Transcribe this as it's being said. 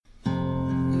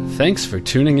Thanks for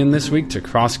tuning in this week to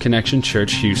Cross Connection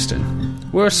Church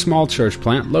Houston. We're a small church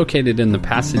plant located in the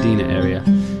Pasadena area.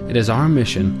 It is our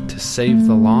mission to save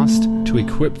the lost, to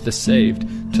equip the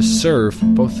saved, to serve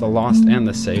both the lost and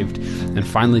the saved, and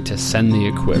finally to send the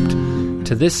equipped.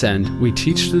 To this end, we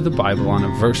teach through the Bible on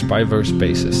a verse-by-verse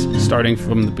basis, starting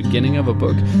from the beginning of a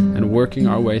book and working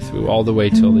our way through all the way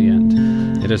till the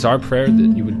end. It is our prayer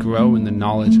that you would grow in the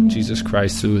knowledge of Jesus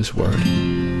Christ through His Word.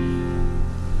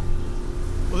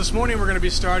 Well, this morning we're going to be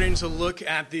starting to look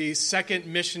at the second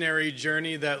missionary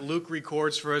journey that Luke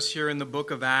records for us here in the book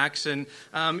of Acts. And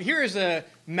here is a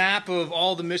map of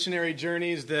all the missionary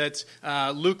journeys that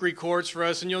Luke records for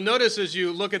us. And you'll notice as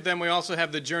you look at them, we also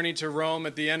have the journey to Rome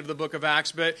at the end of the book of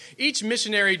Acts. But each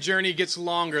missionary journey gets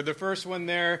longer. The first one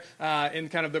there in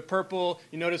kind of the purple,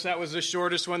 you notice that was the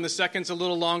shortest one. The second's a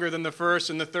little longer than the first,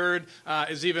 and the third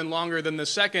is even longer than the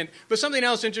second. But something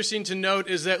else interesting to note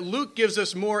is that Luke gives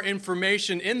us more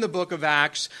information in the book of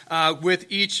Acts with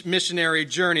each missionary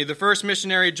journey. The first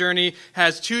missionary journey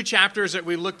has 2 chapters that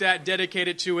we looked at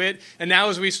dedicated to it. And now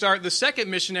as we start the second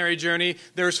missionary journey,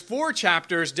 there's 4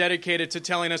 chapters dedicated to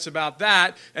telling us about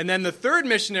that. And then the third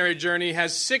missionary journey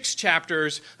has 6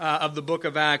 chapters of the book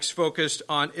of Acts focused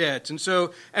on it. And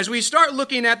so as we start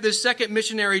looking at this second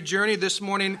missionary journey this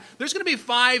morning, there's going to be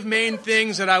 5 main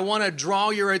things that I want to draw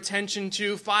your attention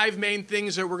to, 5 main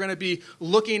things that we're going to be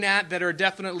looking at that are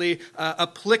definitely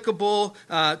applicable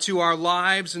to our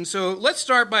lives. And so let's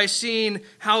start by seeing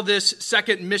how this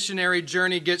second missionary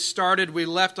journey gets started. We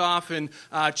left off in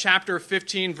chapter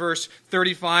 15, verse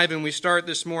 35, and we start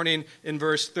this morning in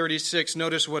verse 36.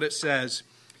 Notice what it says.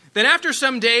 Then after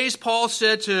some days, Paul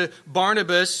said to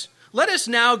Barnabas, "Let us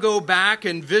now go back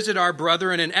and visit our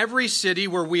brethren in every city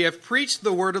where we have preached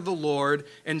the word of the Lord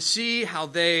and see how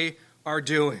they are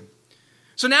doing."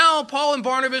 So now Paul and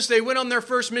Barnabas, they went on their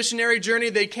first missionary journey.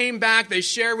 They came back. They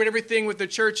shared everything with the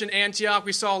church in Antioch.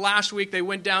 We saw last week they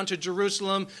went down to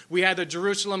Jerusalem. We had the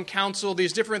Jerusalem Council.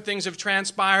 These different things have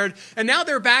transpired. And now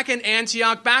they're back in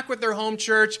Antioch, back with their home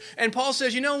church. And Paul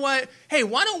says, you know what? Hey,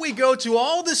 why don't we go to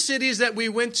all the cities that we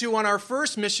went to on our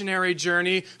first missionary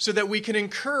journey so that we can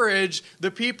encourage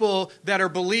the people that are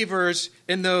believers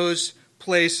in those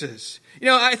places. You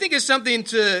know, I think it's something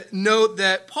to note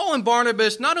that Paul and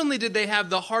Barnabas, not only did they have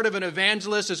the heart of an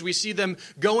evangelist as we see them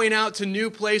going out to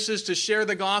new places to share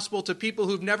the gospel to people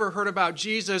who've never heard about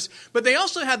Jesus, but they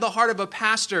also had the heart of a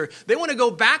pastor. They want to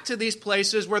go back to these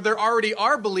places where there already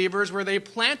are believers, where they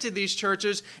planted these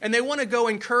churches, and they want to go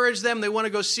encourage them. They want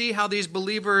to go see how these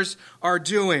believers are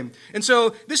doing. And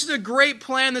so this is a great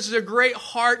plan. This is a great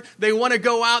heart. They want to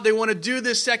go out. They want to do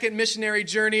this second missionary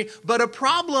journey, but a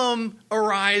problem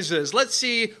arises. Let's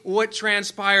see what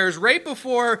transpires. Right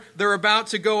before they're about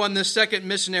to go on this second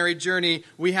missionary journey,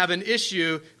 we have an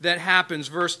issue that happens.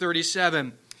 Verse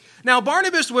 37. Now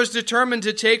Barnabas was determined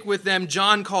to take with them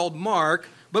John called Mark,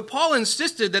 but Paul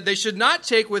insisted that they should not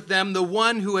take with them the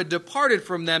one who had departed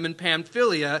from them in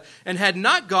Pamphylia and had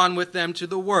not gone with them to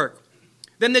the work.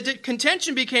 Then the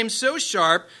contention became so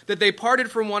sharp that they parted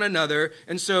from one another,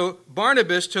 and so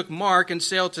Barnabas took Mark and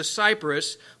sailed to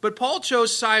Cyprus, but Paul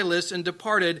chose Silas and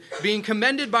departed, being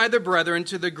commended by the brethren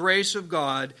to the grace of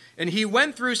God, and he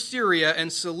went through Syria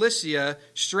and Cilicia,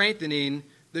 strengthening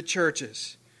the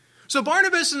churches. So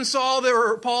Barnabas and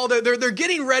Paul, they're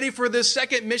getting ready for this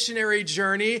second missionary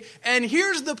journey, and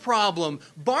here's the problem.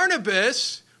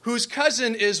 Barnabas, whose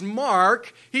cousin is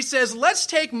Mark, he says, let's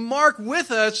take Mark with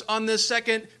us on this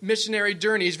second missionary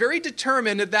journey. He's very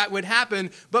determined that would happen,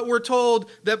 but we're told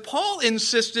that Paul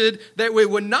insisted that we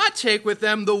would not take with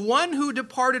them the one who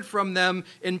departed from them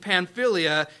in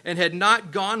Pamphylia and had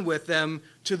not gone with them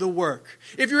to the work.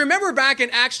 If you remember back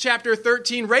in Acts chapter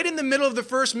 13, right in the middle of the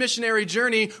first missionary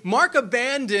journey, Mark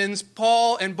abandons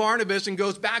Paul and Barnabas and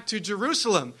goes back to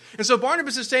Jerusalem. And so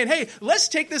Barnabas is saying, hey, let's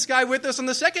take this guy with us on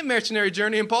the second missionary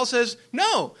journey. And Paul says,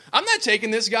 no, I'm not taking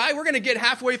this guy. We're going to get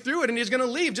halfway through it and he's going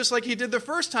to leave just like he did the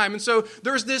first time. And so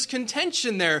there's this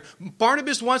contention there.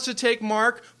 Barnabas wants to take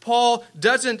Mark. Paul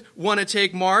doesn't want to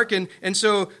take Mark. And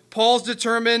so Paul's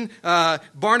determined,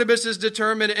 Barnabas is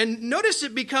determined, and notice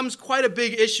it becomes quite a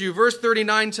big issue. Verse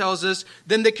 39 tells us,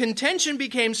 then the contention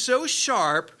became so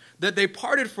sharp that they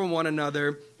parted from one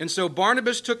another, and so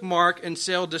Barnabas took Mark and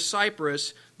sailed to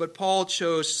Cyprus, but Paul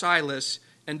chose Silas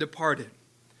and departed.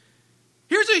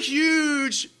 Here's a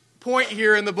huge point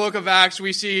here in the book of Acts.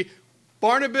 We see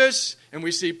Barnabas and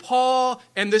we see Paul,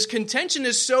 and this contention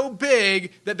is so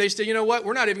big that they say, you know what,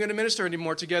 we're not even going to minister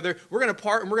anymore together. We're going to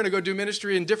part and we're going to go do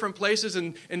ministry in different places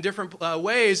and in different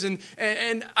ways.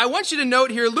 And I want you to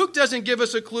note here, Luke doesn't give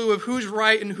us a clue of who's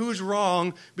right and who's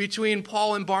wrong between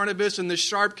Paul and Barnabas and the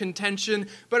sharp contention.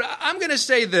 But I'm going to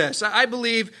say this. I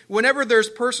believe whenever there's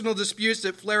personal disputes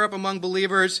that flare up among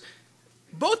believers,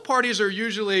 both parties are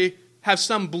usually have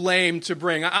some blame to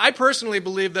bring. I personally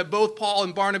believe that both Paul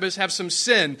and Barnabas have some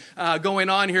sin going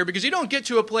on here, because you don't get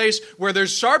to a place where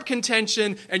there's sharp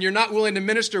contention and you're not willing to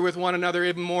minister with one another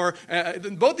even more.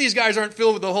 Both these guys aren't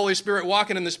filled with the Holy Spirit,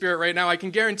 walking in the Spirit right now. I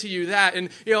can guarantee you that. And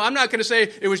I'm not going to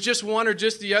say it was just one or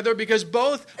just the other, because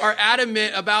both are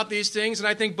adamant about these things, and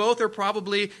I think both are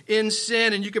probably in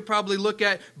sin. And you could probably look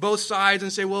at both sides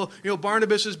and say, well,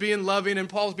 Barnabas is being loving and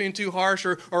Paul's being too harsh,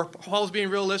 or Paul's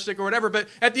being realistic, or whatever. But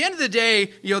at the end of the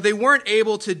day, they weren't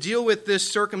able to deal with this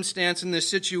circumstance and this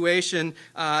situation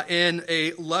in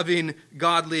a loving,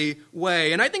 godly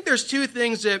way. And I think there's two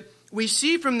things that we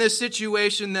see from this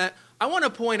situation that I want to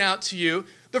point out to you.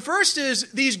 The first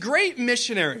is these great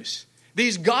missionaries,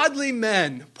 these godly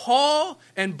men, Paul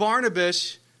and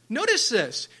Barnabas. Notice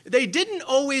this. They didn't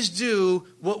always do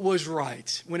what was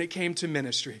right when it came to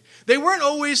ministry. They weren't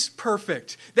always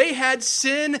perfect. They had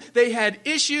sin. They had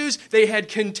issues. They had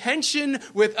contention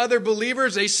with other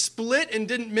believers. They split and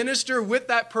didn't minister with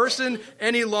that person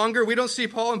any longer. We don't see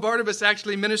Paul and Barnabas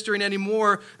actually ministering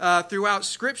anymore throughout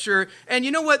Scripture. And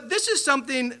you know what? This is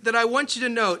something that I want you to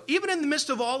note. Even in the midst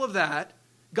of all of that,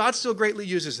 God still greatly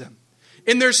uses them.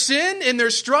 In their sin, in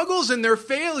their struggles, in their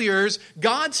failures,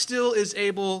 God still is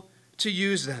able to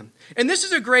use them. And this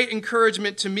is a great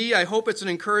encouragement to me. I hope it's an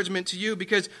encouragement to you,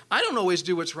 because I don't always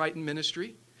do what's right in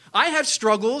ministry. I have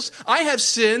struggles. I have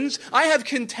sins. I have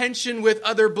contention with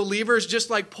other believers, just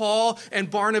like Paul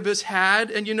and Barnabas had.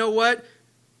 And you know what?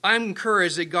 I'm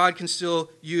encouraged that God can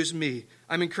still use me.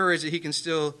 I'm encouraged that He can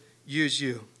still use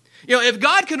you. If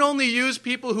God can only use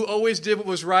people who always did what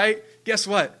was right, guess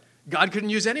what? God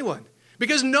couldn't use anyone.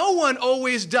 Because no one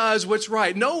always does what's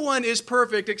right. No one is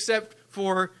perfect except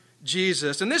for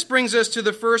Jesus. And this brings us to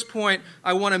the first point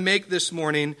I want to make this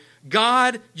morning.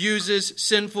 God uses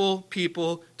sinful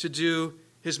people to do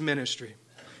His ministry.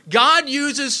 God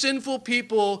uses sinful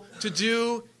people to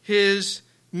do His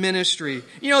ministry.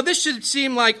 This should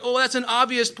seem like, that's an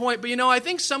obvious point. But I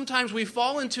think sometimes we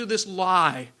fall into this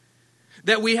lie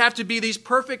that we have to be these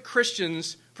perfect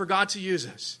Christians for God to use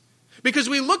us. Because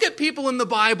we look at people in the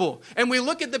Bible, and we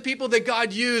look at the people that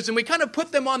God used, and we kind of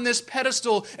put them on this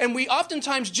pedestal, and we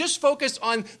oftentimes just focus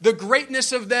on the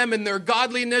greatness of them and their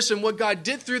godliness and what God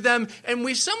did through them, and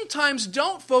we sometimes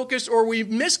don't focus, or we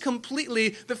miss completely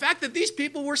the fact that these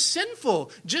people were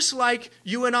sinful, just like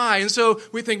you and I. And so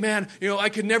we think, man, I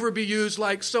could never be used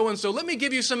like so-and-so. Let me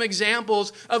give you some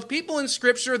examples of people in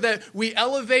Scripture that we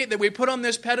elevate, that we put on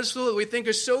this pedestal, that we think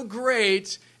is so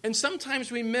great, and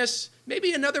sometimes we miss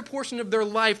maybe another portion of their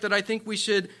life that I think we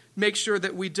should make sure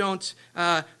that we don't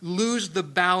lose the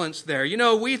balance there.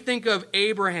 We think of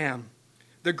Abraham,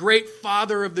 the great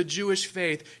father of the Jewish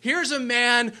faith. Here's a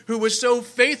man who was so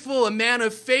faithful, a man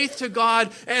of faith to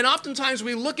God, and oftentimes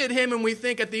we look at him and we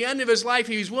think at the end of his life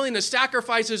he was willing to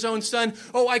sacrifice his own son.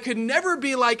 I could never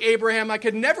be like Abraham. I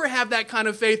could never have that kind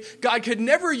of faith. God could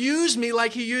never use me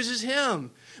like He uses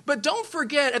him. But don't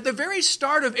forget, at the very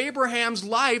start of Abraham's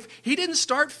life, he didn't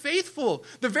start faithful.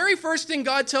 The very first thing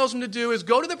God tells him to do is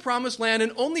go to the promised land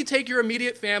and only take your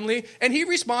immediate family, and he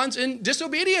responds in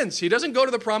disobedience. He doesn't go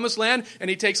to the promised land, and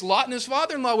he takes Lot and his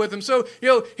father-in-law with him. So,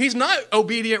 he's not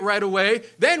obedient right away.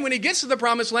 Then when he gets to the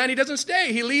promised land, he doesn't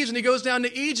stay. He leaves and he goes down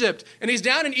to Egypt. And he's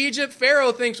down in Egypt.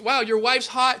 Pharaoh thinks, wow, your wife's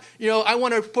hot. I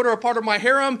want to put her a part of my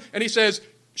harem. And he says,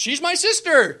 she's my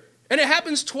sister. And it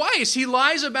happens twice. He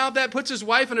lies about that, puts his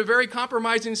wife in a very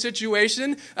compromising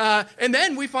situation. And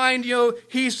then we find,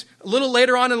 he's a little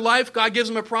later on in life, God gives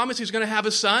him a promise he's going to have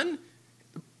a son.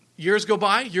 Years go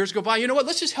by. You know what?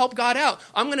 Let's just help God out.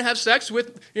 I'm going to have sex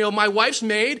with, my wife's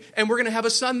maid, and we're going to have a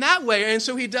son that way. And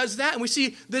so he does that. And we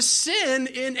see the sin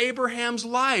in Abraham's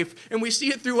life. And we see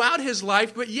it throughout his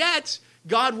life. But yet,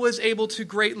 God was able to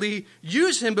greatly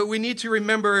use him. But we need to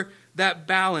remember that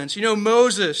balance.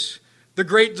 Moses, the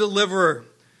great deliverer.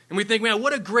 And we think, man,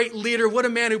 what a great leader. What a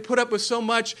man who put up with so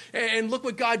much. And look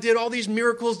what God did, all these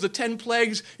miracles, the 10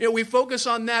 plagues. We focus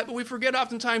on that, but we forget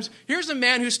oftentimes, here's a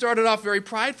man who started off very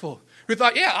prideful, who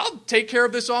thought, I'll take care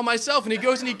of this all myself. And he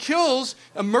goes and he kills,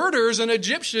 murders an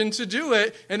Egyptian to do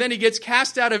it. And then he gets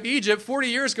cast out of Egypt. 40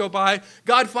 years go by.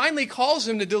 God finally calls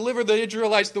him to deliver the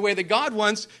Israelites the way that God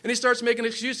wants. And he starts making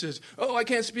excuses. I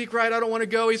can't speak right. I don't want to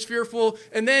go. He's fearful.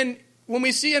 And then when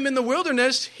we see him in the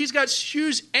wilderness, he's got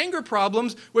huge anger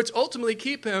problems, which ultimately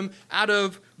keep him out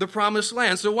of the promised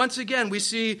land. So once again, we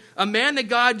see a man that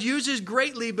God uses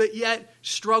greatly, but yet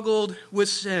struggled with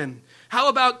sin. How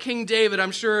about King David?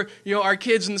 I'm sure, our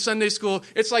kids in the Sunday school,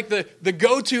 it's like the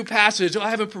go-to passage. I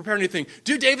haven't prepared anything.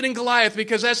 Do David and Goliath,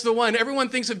 because that's the one. Everyone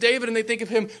thinks of David and they think of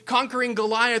him conquering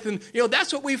Goliath. And,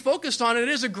 that's what we focused on. And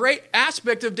it is a great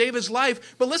aspect of David's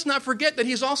life. But let's not forget that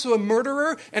he's also a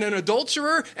murderer and an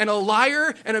adulterer and a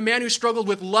liar and a man who struggled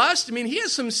with lust. I mean, he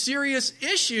has some serious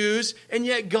issues, and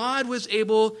yet God was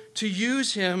able to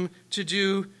use him to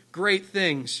do great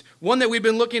things. One that we've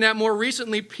been looking at more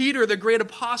recently, Peter, the great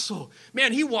apostle.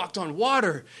 Man, he walked on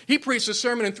water. He preached a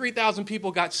sermon and 3,000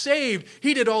 people got saved.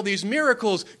 He did all these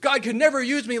miracles. God could never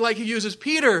use me like he uses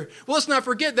Peter. Well, let's not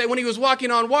forget that when he was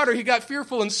walking on water, he got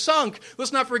fearful and sunk.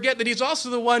 Let's not forget that he's also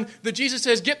the one that Jesus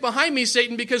says, "Get behind me,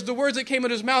 Satan," because the words that came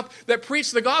out of his mouth that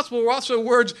preached the gospel were also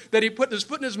words that he put his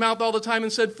foot in his mouth all the time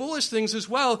and said foolish things as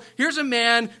well. Here's a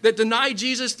man that denied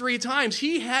Jesus 3 times.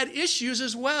 He had issues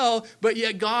as well, but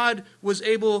yet God was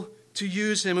able to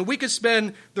use him. And we could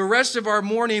spend the rest of our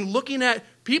morning looking at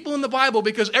people in the Bible,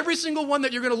 because every single one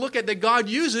that you're going to look at that God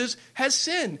uses has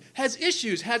sin, has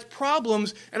issues, has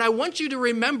problems. And I want you to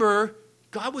remember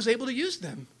God was able to use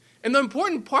them. And the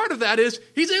important part of that is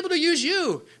he's able to use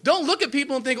you. Don't look at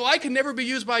people and think, I can never be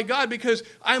used by God because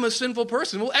I'm a sinful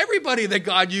person. Well, everybody that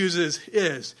God uses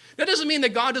is. That doesn't mean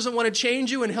that God doesn't want to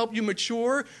change you and help you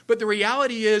mature, but the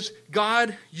reality is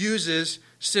God uses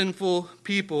sinful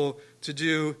people to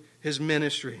do his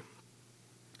ministry.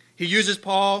 He uses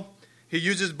Paul, he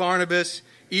uses Barnabas,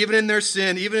 even in their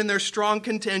sin, even in their strong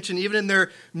contention, even in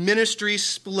their ministry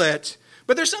split.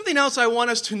 But there's something else I want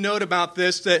us to note about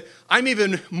this that I'm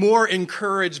even more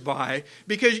encouraged by,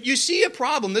 because you see a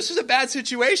problem. This is a bad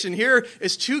situation. Here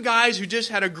is 2 guys who just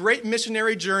had a great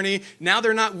missionary journey. Now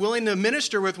they're not willing to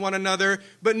minister with one another.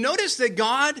 But notice that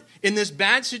God, in this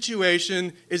bad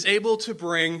situation, is able to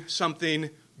bring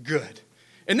something good.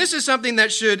 And this is something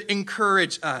that should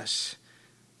encourage us.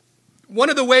 One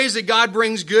of the ways that God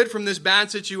brings good from this bad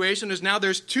situation is now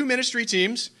there's 2 ministry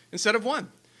teams instead of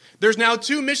 1. There's now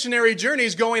 2 missionary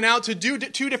journeys going out to do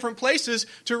 2 different places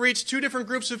to reach 2 different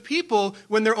groups of people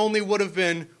when there only would have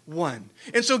been 1.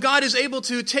 And so God is able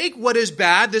to take what is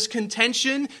bad, this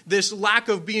contention, this lack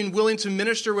of being willing to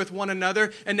minister with one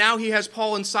another, and now he has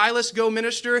Paul and Silas go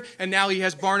minister, and now he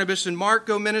has Barnabas and Mark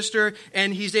go minister,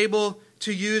 and he's able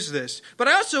to use this. But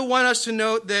I also want us to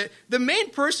note that the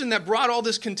main person that brought all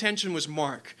this contention was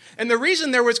Mark. And the reason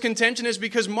there was contention is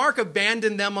because Mark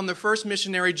abandoned them on the first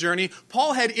missionary journey.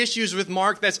 Paul had issues with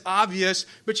Mark, that's obvious.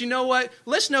 But you know what?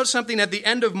 Let's note something at the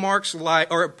end of Mark's life,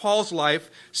 or Paul's life.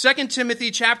 2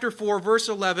 Timothy chapter 4, verse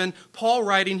 11, Paul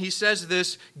writing, he says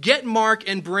this, "Get Mark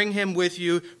and bring him with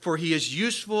you, for he is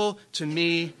useful to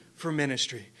me for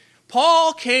ministry."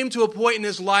 Paul came to a point in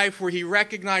his life where he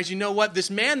recognized, you know what, this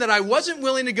man that I wasn't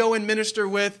willing to go and minister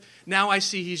with, now I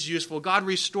see he's useful. God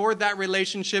restored that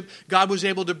relationship. God was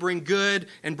able to bring good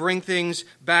and bring things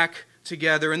back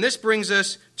together. And this brings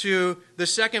us to the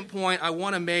second point I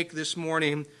want to make this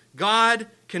morning. God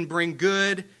can bring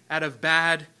good out of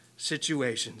bad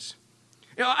situations.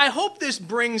 I hope this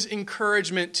brings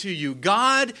encouragement to you.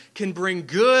 God can bring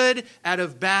good out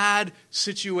of bad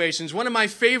situations. One of my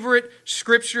favorite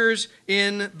scriptures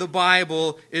in the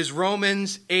Bible is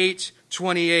Romans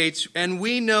 8:28. And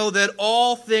we know that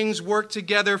all things work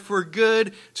together for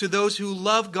good to those who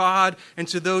love God and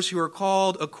to those who are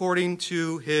called according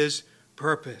to his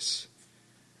purpose.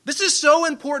 This is so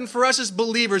important for us as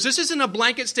believers. This isn't a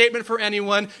blanket statement for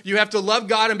anyone. You have to love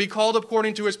God and be called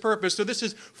according to his purpose. So this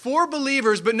is for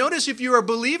believers. But notice, if you're a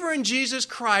believer in Jesus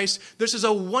Christ, this is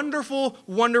a wonderful,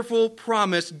 wonderful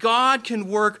promise. God can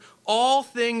work all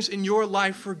things in your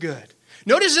life for good.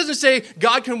 Notice it doesn't say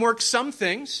God can work some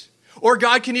things, or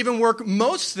God can even work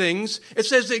most things. It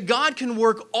says that God can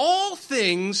work all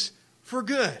things for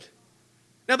good.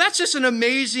 Now that's just an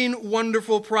amazing,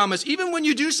 wonderful promise. Even when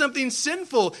you do something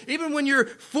sinful, even when you're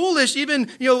foolish, even,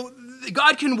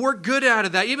 God can work good out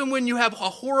of that. Even when you have a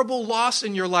horrible loss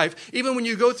in your life, even when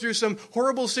you go through some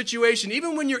horrible situation,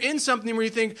 even when you're in something where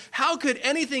you think, how could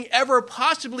anything ever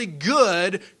possibly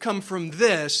good come from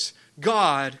this?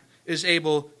 God is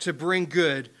able to bring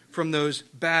good from those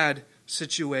bad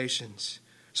situations.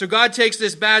 So God takes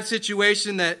this bad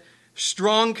situation, that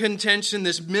strong contention,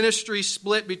 this ministry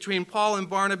split between Paul and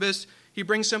Barnabas, he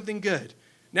brings something good.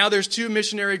 Now there's 2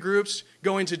 missionary groups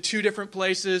going to 2 different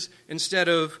places instead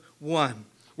of 1.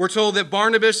 We're told that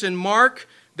Barnabas and Mark,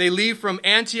 They leave from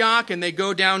Antioch and they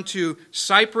go down to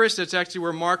Cyprus. That's actually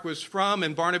where Mark was from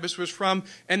and Barnabas was from.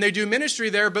 And they do ministry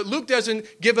there, but Luke doesn't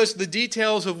give us the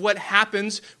details of what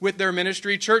happens with their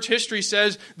ministry. Church history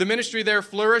says the ministry there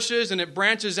flourishes and it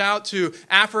branches out to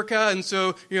Africa. And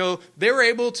so, they were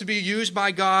able to be used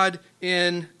by God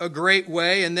in a great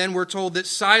way. And then we're told that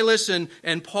Silas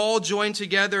and Paul join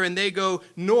together and they go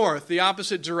north, the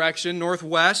opposite direction,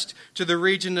 northwest, to the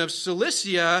region of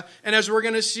Cilicia. And as we're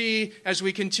going to see as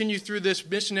we continue through this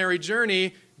missionary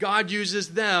journey, God uses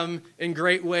them in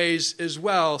great ways as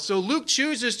well. So Luke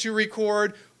chooses to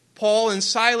record Paul and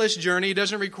Silas' journey. He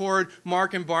doesn't record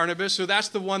Mark and Barnabas. So that's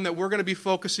the one that we're going to be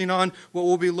focusing on, what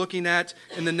we'll be looking at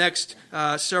in the next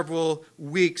several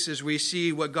weeks as we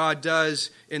see what God does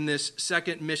in this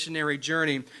second missionary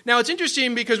journey. Now, it's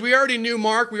interesting because we already knew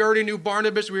Mark, we already knew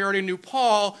Barnabas, we already knew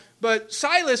Paul, but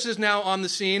Silas is now on the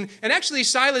scene. And actually,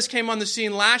 Silas came on the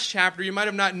scene last chapter. You might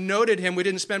have not noted him. We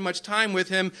didn't spend much time with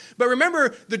him. But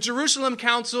remember, the Jerusalem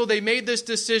Council, they made this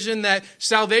decision that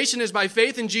salvation is by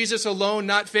faith in Jesus alone,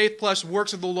 not faith plus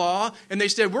works of the law. And they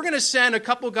said, we're going to send a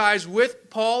couple guys with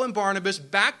Paul and Barnabas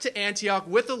back to Antioch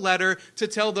with a letter to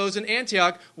tell those in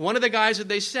Antioch. One of the guys that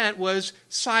they sent was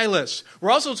Silas.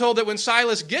 We're also told that when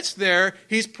Silas gets there,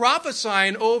 he's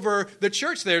prophesying over the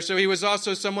church there. So he was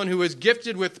also someone who was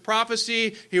gifted with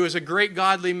prophecy. He was a great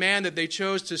godly man that they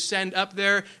chose to send up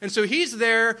there. And so he's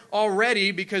there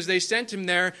already because they sent him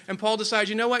there. And Paul decides,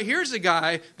 you know what? Here's a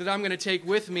guy that I'm going to take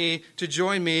with me to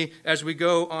join me as we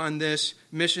go on this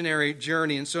missionary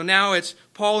journey. And so now it's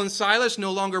Paul and Silas,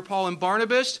 no longer Paul and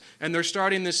Barnabas, and they're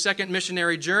starting this second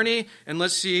missionary journey. And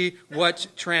let's see what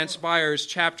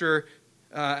transpires.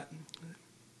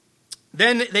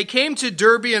 Then they came to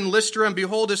Derbe and Lystra, and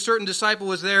behold, a certain disciple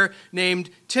was there named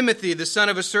Timothy, the son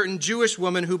of a certain Jewish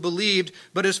woman who believed,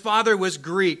 but his father was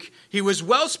Greek. He was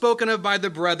well spoken of by the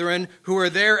brethren who were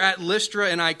there at Lystra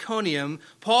and Iconium.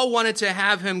 Paul wanted to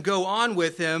have him go on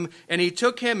with him, and he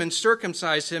took him and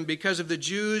circumcised him because of the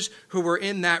Jews who were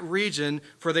in that region,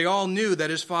 for they all knew that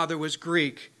his father was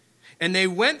Greek. And they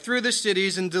went through the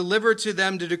cities and delivered to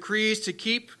them the decrees to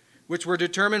keep, which were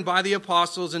determined by the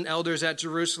apostles and elders at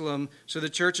Jerusalem. So the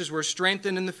churches were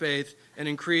strengthened in the faith and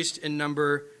increased in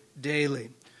number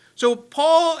daily. So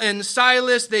Paul and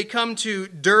Silas, they come to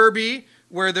Derbe,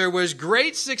 where there was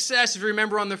great success, if you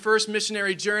remember, on the first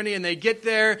missionary journey, and they get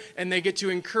there, and they get to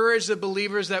encourage the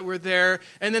believers that were there,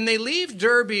 and then they leave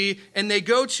Derbe, and they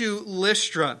go to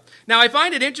Lystra. Now, I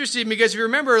find it interesting because if you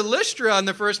remember, Lystra on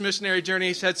the first missionary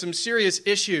journey had some serious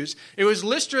issues. It was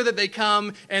Lystra that they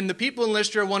come, and the people in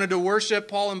Lystra wanted to worship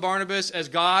Paul and Barnabas as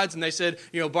gods, and they said,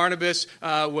 Barnabas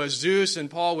was Zeus, and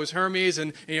Paul was Hermes,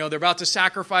 and, they're about to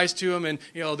sacrifice to him, and,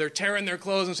 they're tearing their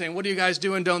clothes and saying, what are you guys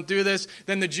doing? Don't do this.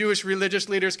 Then the Jewish religious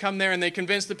leaders come there and they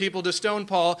convince the people to stone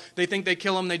Paul. They think they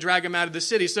kill him. They drag him out of the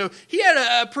city. So he had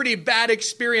a pretty bad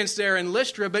experience there in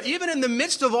Lystra. But even in the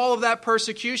midst of all of that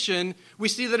persecution, we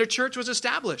see that a church was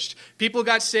established. People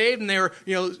got saved and they were,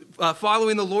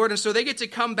 following the Lord. And so they get to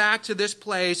come back to this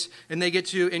place and they get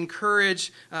to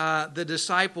encourage the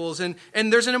disciples. And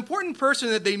there's an important person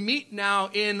that they meet now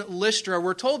in Lystra.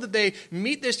 We're told that they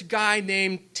meet this guy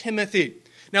named Timothy.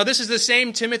 Now, this is the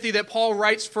same Timothy that Paul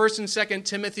writes 1st and 2nd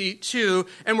Timothy to,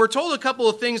 and we're told a couple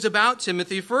of things about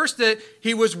Timothy. First, that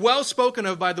he was well spoken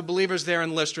of by the believers there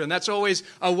in Lystra, and that's always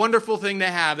a wonderful thing to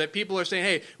have, that people are saying,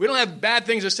 hey, we don't have bad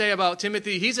things to say about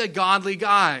Timothy. He's a godly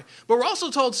guy. But we're also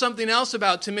told something else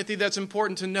about Timothy that's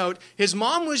important to note. His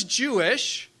mom was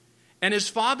Jewish, and his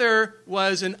father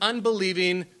was an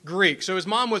unbelieving Greek. So his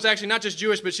mom was actually not just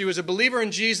Jewish, but she was a believer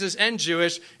in Jesus and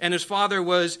Jewish, and his father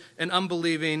was an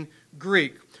unbelieving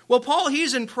Greek. Well, Paul,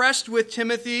 he's impressed with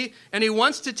Timothy, and he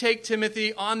wants to take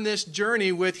Timothy on this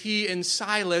journey with he and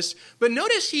Silas. But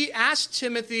notice he asks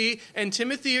Timothy, and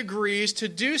Timothy agrees to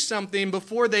do something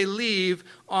before they leave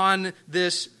on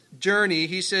this journey.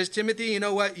 He says, Timothy, you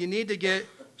know what? You need to get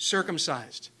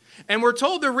circumcised. And we're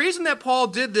told the reason that Paul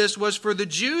did this was for the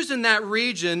Jews in that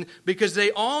region, because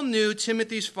they all knew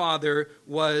Timothy's father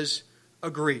was a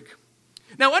Greek.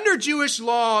 Now, under Jewish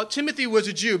law, Timothy was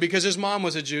a Jew because his mom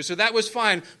was a Jew, so that was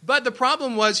fine. But the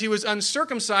problem was he was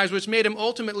uncircumcised, which made him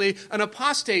ultimately an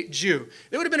apostate Jew.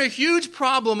 It would have been a huge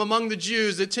problem among the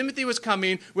Jews that Timothy was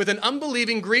coming with an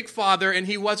unbelieving Greek father and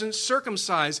he wasn't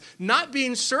circumcised. Not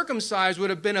being circumcised would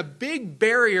have been a big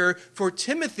barrier for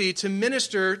Timothy to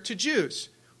minister to Jews.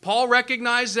 Paul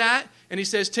recognized that, and he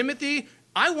says, Timothy,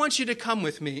 I want you to come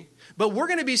with me, but we're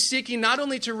going to be seeking not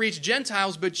only to reach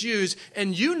Gentiles, but Jews,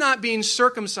 and you not being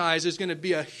circumcised is going to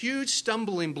be a huge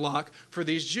stumbling block for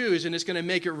these Jews, and it's going to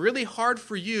make it really hard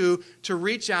for you to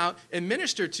reach out and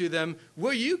minister to them.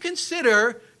 Will you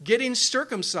consider getting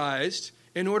circumcised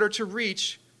in order to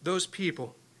reach those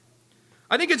people.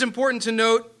 I think it's important to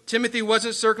note Timothy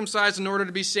wasn't circumcised in order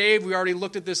to be saved. We already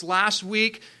looked at this last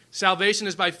week. Salvation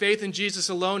is by faith in Jesus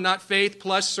alone, not faith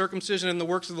plus circumcision and the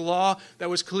works of the law. That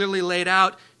was clearly laid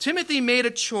out. Timothy made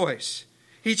a choice.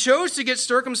 He chose to get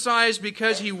circumcised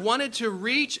because he wanted to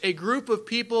reach a group of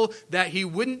people that he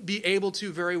wouldn't be able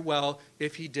to very well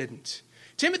if he didn't.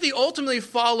 Timothy ultimately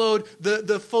followed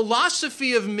the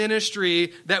philosophy of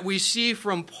ministry that we see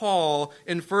from Paul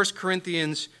in 1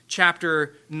 Corinthians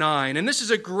chapter 9. And this is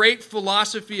a great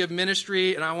philosophy of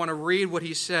ministry, and I want to read what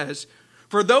he says.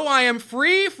 For though I am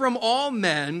free from all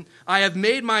men, I have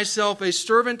made myself a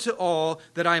servant to all,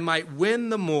 that I might win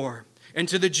the more. And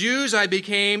to the Jews I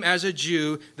became as a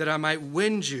Jew, that I might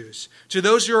win Jews. To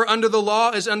those who are under the law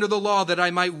as under the law, that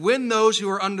I might win those who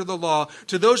are under the law.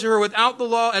 To those who are without the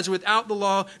law as without the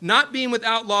law, not being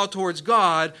without law towards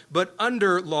God, but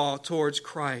under law towards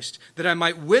Christ, that I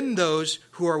might win those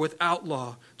who are without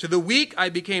law. To the weak I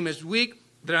became as weak,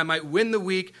 that I might win the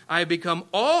weak. I have become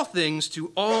all things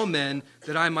to all men,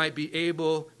 that I might be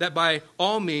able, that by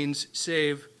all means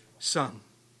save some.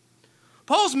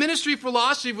 Paul's ministry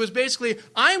philosophy was basically,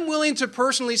 I'm willing to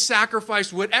personally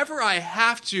sacrifice whatever I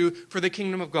have to for the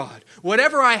kingdom of God.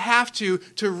 Whatever I have to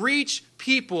reach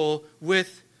people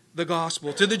with the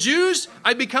gospel. To the Jews,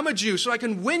 I become a Jew so I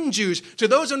can win Jews. To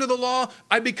those under the law,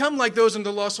 I become like those under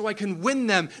the law so I can win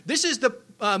them. This is the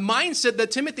mindset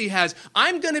that Timothy has.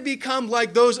 I'm going to become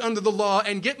like those under the law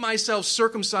and get myself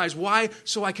circumcised. Why?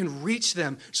 So I can reach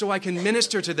them, so I can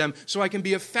minister to them, so I can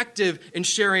be effective in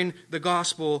sharing the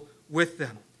gospel with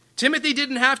them. Timothy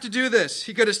didn't have to do this.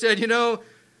 He could have said,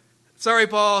 sorry,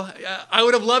 Paul, I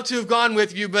would have loved to have gone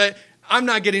with you, but I'm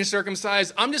not getting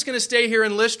circumcised. I'm just going to stay here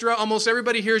in Lystra. Almost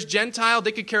everybody here is Gentile.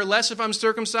 They could care less if I'm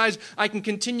circumcised. I can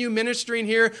continue ministering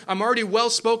here. I'm already well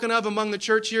spoken of among the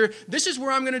church here. This is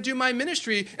where I'm going to do my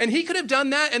ministry. And he could have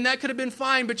done that, and that could have been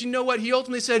fine. But you know what? He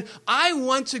ultimately said, I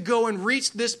want to go and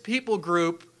reach this people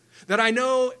group that I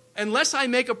know unless I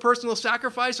make a personal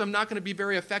sacrifice, I'm not going to be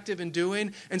very effective in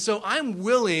doing. And so I'm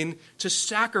willing to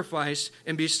sacrifice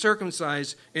and be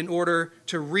circumcised in order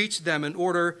to reach them, in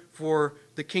order for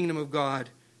the kingdom of God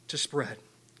to spread.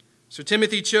 So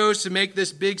Timothy chose to make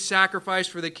this big sacrifice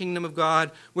for the kingdom of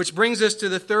God, which brings us to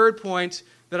the third point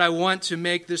that I want to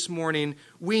make this morning.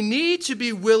 We need to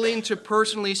be willing to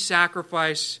personally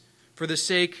sacrifice for the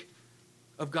sake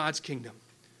of God's kingdom.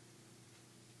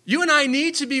 You and I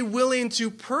need to be willing to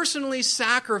personally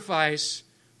sacrifice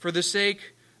for the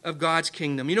sake of God's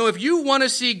kingdom. If you want to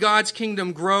see God's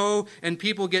kingdom grow and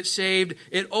people get saved,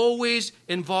 it always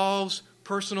involves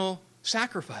personal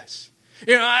sacrifice.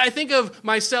 I think of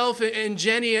myself and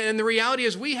Jenny, and the reality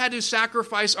is we had to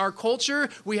sacrifice our culture,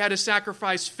 we had to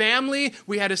sacrifice family,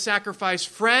 we had to sacrifice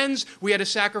friends, we had to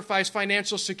sacrifice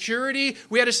financial security,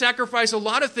 we had to sacrifice a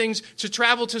lot of things to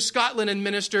travel to Scotland and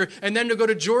minister, and then to go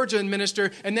to Georgia and minister,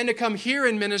 and then to come here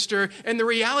and minister. And the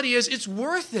reality is it's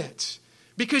worth it.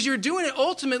 Because you're doing it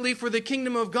ultimately for the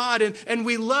kingdom of God, and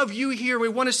we love you here. We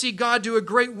want to see God do a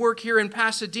great work here in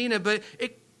Pasadena, but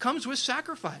it comes with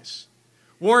sacrifice.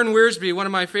 Warren Wiersbe, one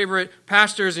of my favorite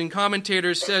pastors and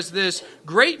commentators, says this: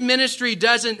 great ministry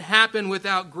doesn't happen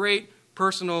without great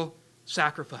personal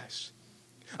sacrifice.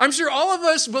 I'm sure all of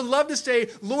us would love to say,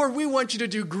 Lord, we want you to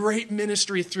do great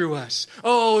ministry through us.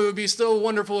 Oh, it would be so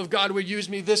wonderful if God would use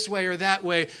me this way or that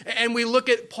way. And we look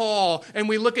at Paul, and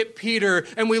we look at Peter,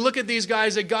 and we look at these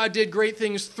guys that God did great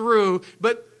things through,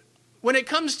 but when it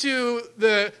comes to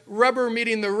the rubber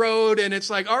meeting the road and it's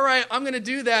like, all right, I'm going to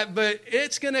do that, but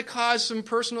it's going to cause some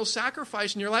personal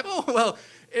sacrifice in your life. Oh, well,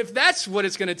 if that's what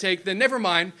it's going to take, then never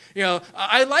mind.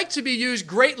 I like to be used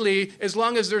greatly as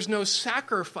long as there's no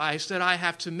sacrifice that I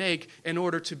have to make in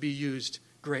order to be used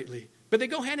greatly. But they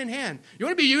go hand in hand. You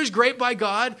want to be used great by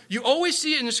God? You always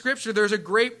see it in the Scripture. There's a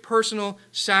great personal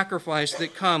sacrifice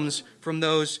that comes from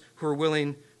those who are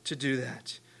willing to do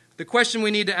that. The question we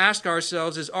need to ask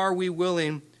ourselves is, are we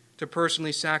willing to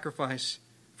personally sacrifice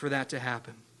for that to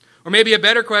happen? Or maybe a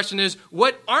better question is,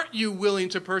 what aren't you willing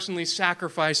to personally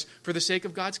sacrifice for the sake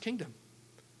of God's kingdom?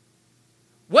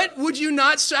 What would you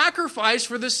not sacrifice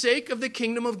for the sake of the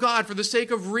kingdom of God, for the sake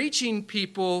of reaching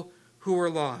people who are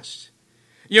lost?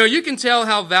 You can tell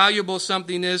how valuable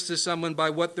something is to someone by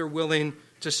what they're willing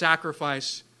to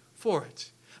sacrifice for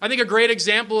it. I think a great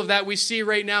example of that we see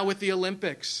right now with the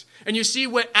Olympics. And you see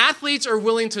what athletes are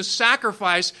willing to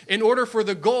sacrifice in order for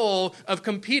the goal of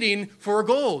competing for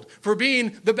gold, for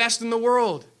being the best in the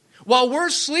world. While we're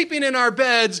sleeping in our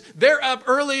beds, they're up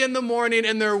early in the morning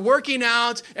and they're working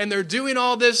out and they're doing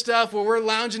all this stuff while we're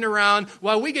lounging around,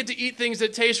 while we get to eat things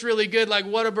that taste really good like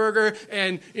Whataburger,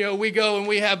 and we go and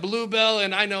we have Bluebell,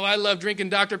 and I know I love drinking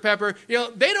Dr. Pepper.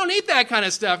 They don't eat that kind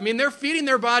of stuff. I mean, they're feeding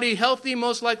their body healthy,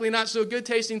 most likely not so good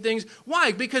tasting things.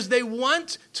 Why? Because they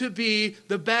want to be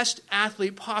the best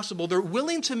athlete possible. They're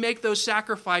willing to make those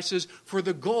sacrifices for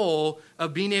the goal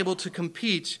of being able to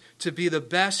compete to be the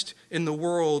best in the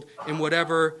world in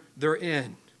whatever they're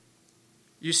in.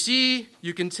 You see,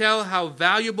 you can tell how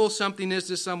valuable something is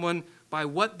to someone by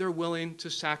what they're willing to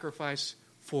sacrifice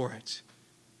for it.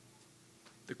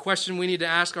 The question we need to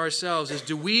ask ourselves is,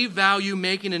 do we value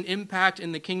making an impact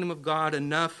in the kingdom of God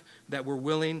enough that we're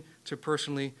willing to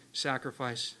personally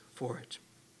sacrifice for it?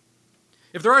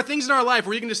 If there are things in our life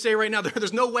where you can just say right now,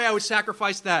 there's no way I would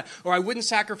sacrifice that, or I wouldn't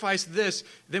sacrifice this,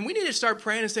 then we need to start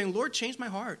praying and saying, Lord, change my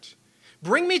heart.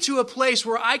 Bring me to a place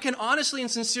where I can honestly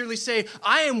and sincerely say,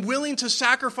 I am willing to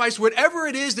sacrifice whatever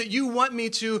it is that you want me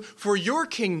to for your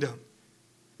kingdom.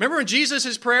 Remember in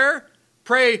Jesus' prayer?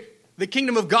 Pray, the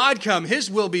kingdom of God come, his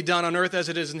will be done on earth as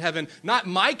it is in heaven. Not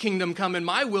my kingdom come and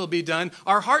my will be done.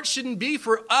 Our heart shouldn't be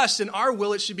for us and our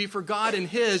will. It should be for God and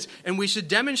his. And we should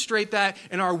demonstrate that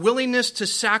in our willingness to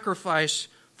sacrifice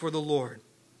for the Lord.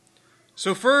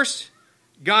 So first,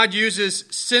 God uses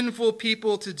sinful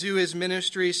people to do his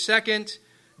ministry. Second,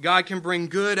 God can bring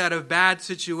good out of bad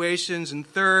situations. And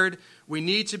third, we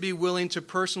need to be willing to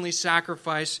personally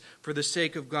sacrifice for the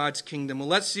sake of God's kingdom. Well,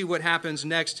 let's see what happens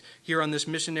next here on this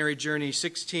missionary journey.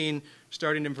 16,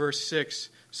 starting in verse 6,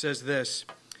 says this.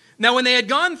 Now, when they had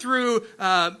gone through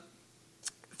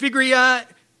Phrygia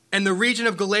and the region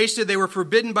of Galatia, they were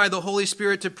forbidden by the Holy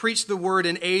Spirit to preach the word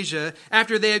in Asia.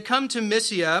 After they had come to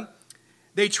Mysia,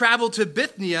 they traveled to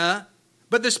Bithynia,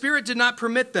 but the Spirit did not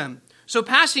permit them. So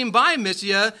passing by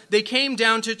Mysia, they came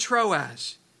down to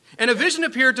Troas. And a vision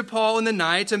appeared to Paul in the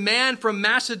night. A man from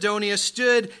Macedonia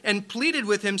stood and pleaded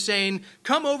with him, saying,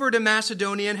 "Come over to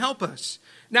Macedonia and help us."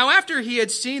 Now after he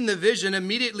had seen the vision,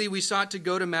 immediately we sought to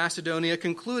go to Macedonia,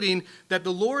 concluding that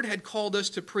the Lord had called us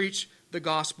to preach the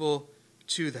gospel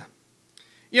to them.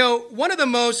 One of the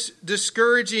most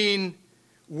discouraging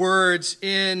words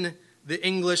in the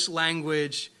English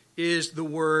language is the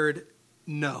word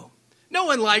no. No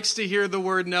one likes to hear the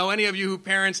word no. Any of you who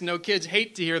parents know kids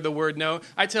hate to hear the word no.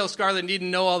 I tell Scarlett and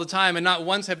Eden no all the time, and not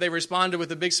once have they responded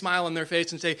with a big smile on their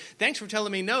face and say, "Thanks for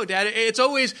telling me no, Dad." It's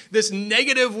always this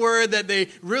negative word that they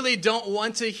really don't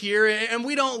want to hear, and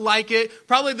we don't like it.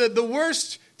 Probably the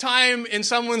worst time in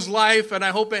someone's life, and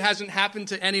I hope it hasn't happened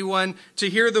to anyone, to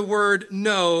hear the word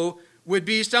no would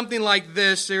be something like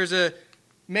this. There's a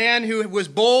man who was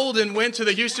bold and went to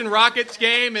the Houston Rockets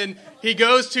game, and he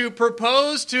goes to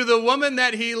propose to the woman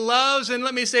that he loves. And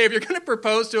let me say, if you're going to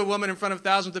propose to a woman in front of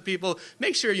thousands of people,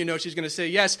 make sure you know she's going to say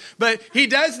yes. But he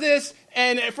does this,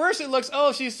 and at first it looks,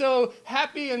 she's so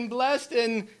happy and blessed,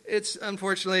 and it's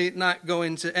unfortunately not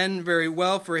going to end very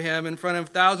well for him. In front of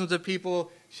thousands of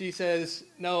people, she says,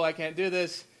 "No, I can't do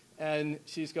this," and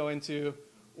she's going to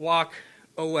walk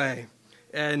away.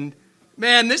 And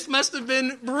man, this must have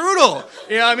been brutal.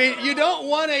 You don't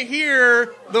want to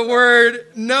hear the word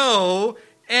no,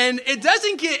 and it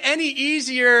doesn't get any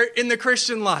easier in the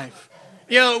Christian life.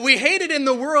 We hate it in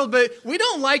the world, but we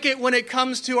don't like it when it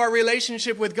comes to our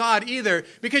relationship with God either.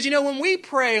 Because, when we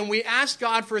pray and we ask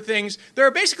God for things, there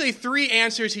are basically three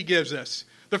answers he gives us.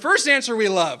 The first answer we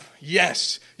love.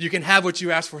 Yes, you can have what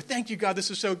you ask for. Thank you, God, this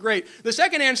is so great. The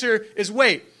second answer is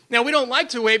wait. Now, we don't like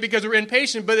to wait because we're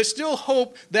impatient, but it's still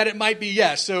hope that it might be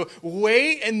yes. So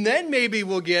wait, and then maybe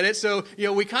we'll get it. So,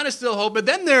 we kind of still hope, but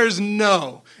then there's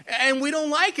no. And we don't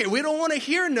like it. We don't want to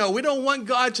hear no. We don't want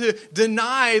God to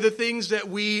deny the things that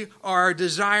we are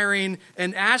desiring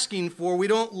and asking for. We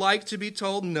don't like to be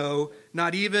told no,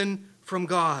 not even from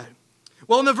God.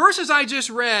 Well, in the verses I just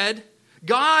read,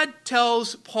 God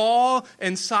tells Paul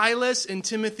and Silas and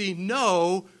Timothy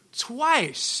no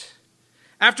twice.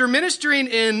 After ministering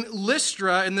in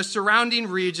Lystra in the surrounding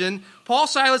region, Paul,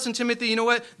 Silas, and Timothy, you know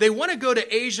what? They want to go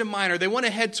to Asia Minor. They want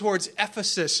to head towards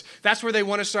Ephesus. That's where they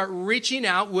want to start reaching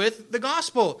out with the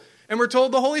gospel. And we're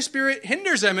told the Holy Spirit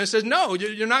hinders them and says, "No,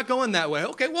 you're not going that way."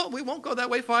 Okay, well, we won't go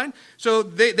that way, fine. So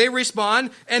they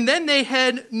respond, and then they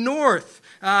head north.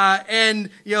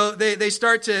 They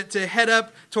start to head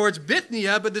up towards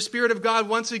Bithynia, but the Spirit of God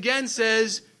once again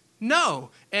says no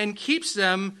and keeps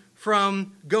them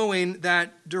from going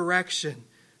that direction.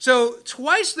 So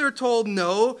twice they're told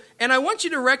no, and I want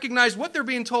you to recognize what they're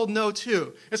being told no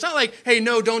to. It's not like, "Hey,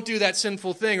 no, don't do that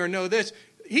sinful thing," or "No, this."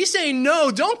 He's saying,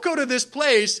 "No, don't go to this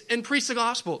place and preach the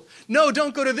gospel. No,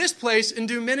 don't go to this place and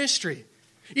do ministry."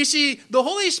 You see, the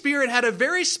Holy Spirit had a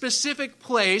very specific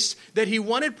place that he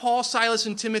wanted Paul, Silas,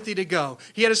 and Timothy to go.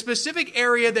 He had a specific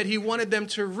area that he wanted them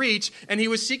to reach, and he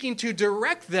was seeking to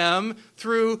direct them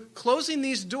through closing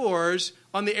these doors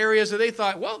on the areas that they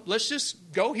thought, well, let's just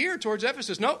go here towards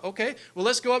Ephesus. No, okay. Well,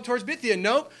 let's go up towards Bithynia.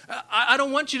 Nope, I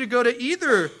don't want you to go to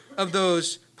either of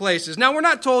those places. Now, we're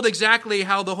not told exactly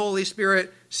how the Holy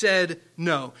Spirit said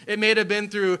no. It may have been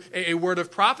through a word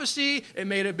of prophecy. It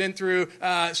may have been through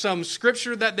some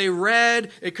scripture that they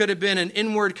read. It could have been an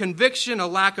inward conviction, a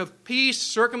lack of peace,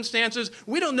 circumstances.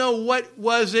 We don't know what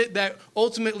was it that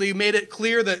ultimately made it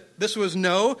clear that this was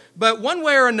no. But one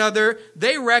way or another,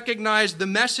 they recognized the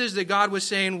message that God was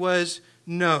saying was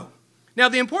no. Now,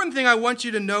 the important thing I want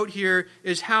you to note here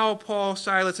is how Paul,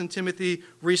 Silas, and Timothy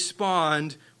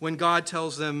respond when God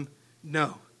tells them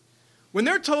no. When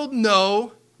they're told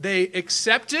no, they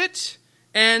accept it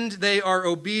and they are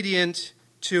obedient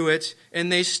to it, and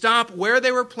they stop where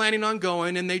they were planning on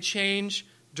going and they change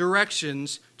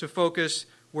directions to focus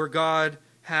where God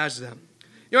has them.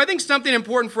 You know, I think something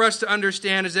important for us to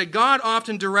understand is that God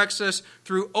often directs us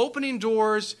through opening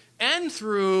doors and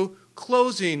through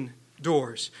closing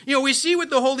doors. You know, we see with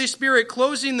the Holy Spirit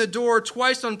closing the door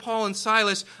twice on Paul and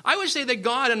Silas. I would say that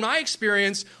God, in my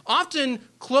experience, often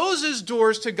closes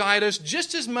doors to guide us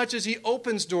just as much as he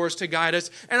opens doors to guide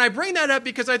us. And I bring that up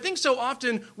because I think so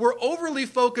often we're overly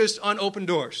focused on open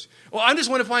doors. Well, I just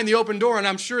want to find the open door, and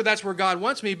I'm sure that's where God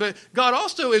wants me. But God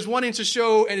also is wanting to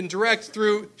show and direct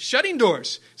through shutting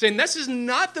doors, saying, this is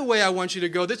not the way I want you to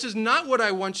go. This is not what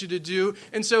I want you to do.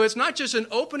 And so it's not just an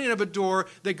opening of a door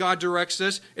that God directs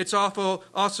us. It's also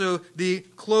the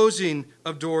closing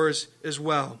of doors as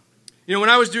well. You know, when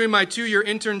I was doing my 2-year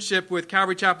internship with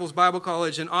Calvary Chapel's Bible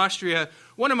College in Austria,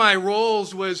 one of my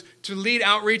roles was to lead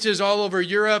outreaches all over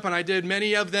Europe, and I did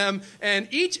many of them. And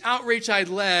each outreach I'd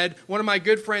led, one of my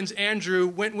good friends, Andrew,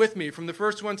 went with me from the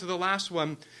first one to the last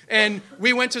one. And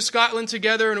we went to Scotland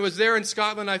together, and it was there in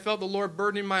Scotland I felt the Lord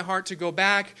burdening my heart to go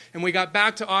back. And we got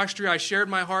back to Austria. I shared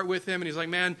my heart with him, and he's like,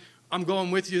 man, I'm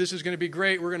going with you. This is going to be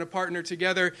great. We're going to partner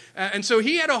together. And so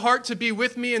he had a heart to be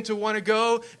with me and to want to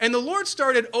go. And the Lord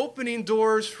started opening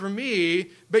doors for me,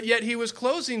 but yet he was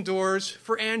closing doors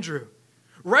for Andrew.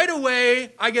 Right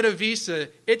away, I get a visa.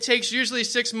 It takes usually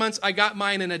 6 months. I got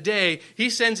mine in a day. He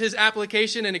sends his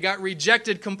application, and it got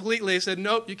rejected completely. He said,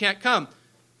 nope, you can't come.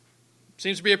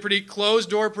 Seems to be a pretty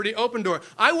closed door, pretty open door.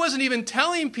 I wasn't even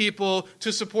telling people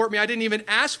to support me. I didn't even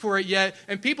ask for it yet.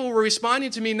 And people were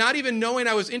responding to me, not even knowing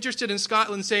I was interested in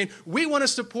Scotland, saying, we want to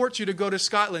support you to go to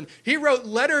Scotland. He wrote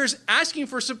letters asking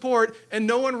for support, and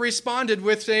no one responded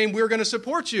with saying, we're going to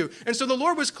support you. And so the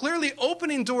Lord was clearly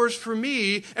opening doors for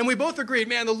me, and we both agreed,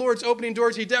 man, the Lord's opening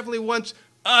doors. He definitely wants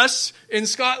us in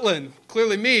Scotland,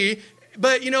 clearly me.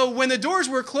 But, you know, when the doors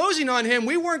were closing on him,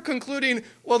 we weren't concluding,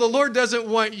 well, the Lord doesn't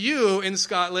want you in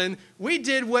Scotland. We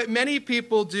did what many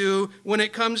people do when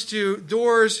it comes to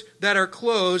doors that are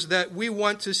closed that we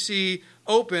want to see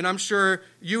open. I'm sure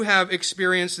you have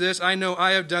experienced this. I know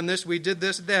I have done this. We did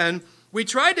this then. We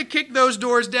tried to kick those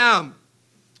doors down,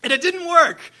 and it didn't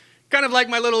work. Kind of like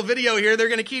my little video here. They're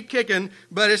going to keep kicking,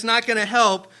 but it's not going to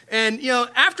help. And, you know,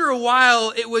 after a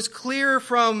while, it was clear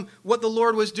from what the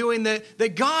Lord was doing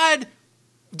that God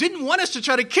didn't want us to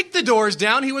try to kick the doors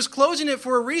down. He was closing it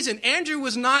for a reason. Andrew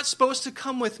was not supposed to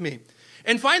come with me.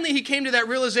 And finally, he came to that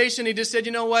realization. He just said,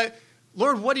 you know what?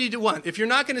 Lord, what do you want? If you're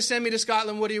not going to send me to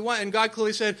Scotland, what do you want? And God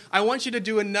clearly said, I want you to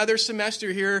do another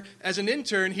semester here as an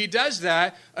intern. He does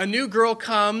that. A new girl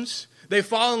comes. They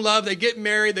fall in love. They get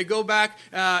married. They go back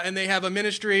and they have a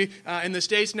ministry in the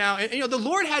States now. And, you know, the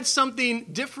Lord had something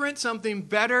different, something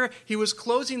better. He was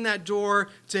closing that door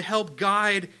to help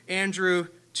guide Andrew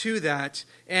to that.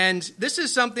 And this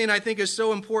is something I think is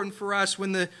so important for us.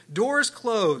 When the doors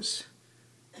close,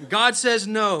 God says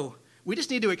no. We just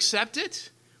need to accept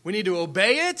it. We need to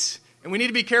obey it. And we need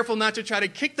to be careful not to try to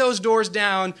kick those doors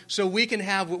down so we can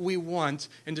have what we want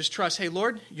and just trust, hey,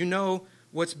 Lord, you know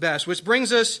what's best. Which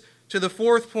brings us to the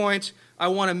fourth point I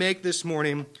want to make this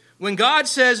morning. When God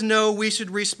says no, we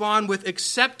should respond with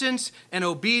acceptance and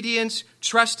obedience,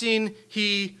 trusting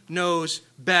He knows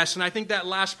best. And I think that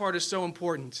last part is so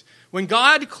important. When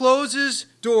God closes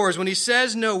doors, when He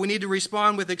says no, we need to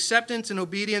respond with acceptance and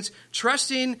obedience,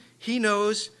 trusting He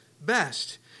knows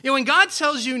best. You know, when God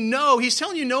tells you no, He's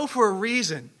telling you no for a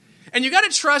reason. And you got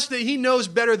to trust that He knows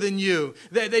better than you,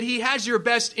 that He has your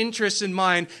best interests in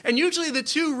mind. And usually the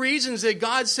two reasons that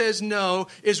God says no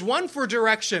is one for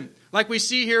direction. Like we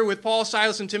see here with Paul,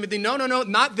 Silas, and Timothy. No,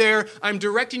 not there. I'm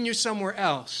directing you somewhere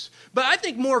else. But I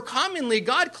think more commonly,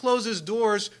 God closes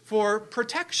doors for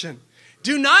protection.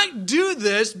 Do not do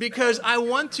this because I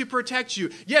want to protect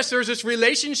you. Yes, there's this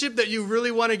relationship that you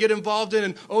really want to get involved in,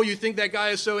 and oh, you think that guy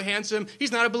is so handsome.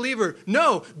 He's not a believer.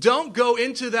 No, don't go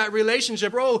into that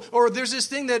relationship. Or there's this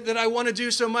thing that I want to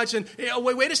do so much, and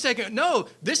wait a second. No,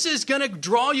 this is going to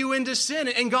draw you into sin.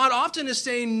 And God often is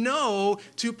saying no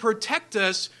to protect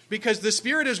us because the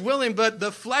spirit is willing, but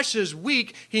the flesh is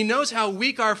weak. He knows how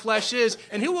weak our flesh is,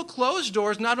 and he will close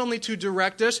doors not only to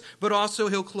direct us, but also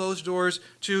he'll close doors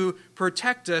to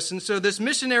protect us. And so this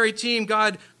missionary team,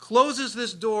 God closes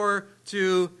this door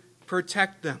to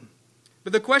protect them.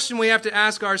 But the question we have to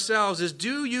ask ourselves is,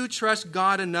 do you trust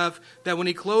God enough that when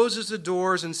he closes the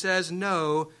doors and says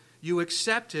no, you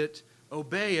accept it,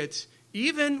 obey it,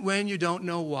 even when you don't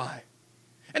know why?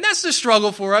 And that's the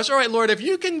struggle for us. All right, Lord, if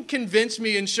you can convince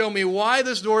me and show me why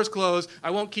this door is closed, I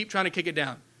won't keep trying to kick it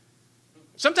down.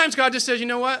 Sometimes God just says, you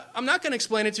know what? I'm not going to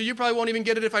explain it to you. You probably won't even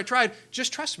get it if I tried.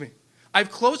 Just trust me. I've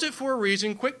closed it for a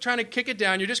reason. Quit trying to kick it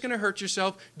down. You're just going to hurt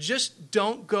yourself. Just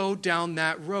don't go down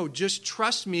that road. Just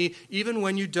trust me even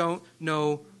when you don't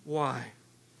know why.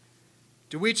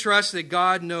 Do we trust that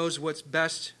God knows what's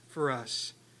best for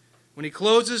us? When he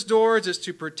closes doors, it's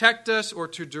to protect us or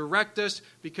to direct us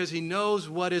because he knows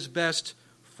what is best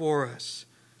for us.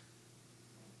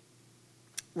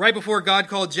 Right before God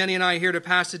called Jenny and I here to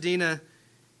Pasadena,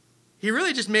 he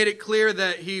really just made it clear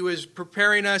that he was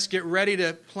preparing us, get ready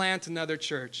to plant another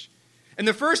church. And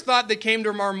the first thought that came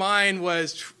to our mind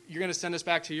was, you're going to send us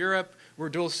back to Europe? We're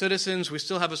dual citizens. We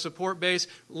still have a support base.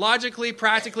 Logically,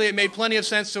 practically, it made plenty of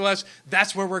sense to us.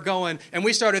 That's where we're going. And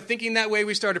we started thinking that way.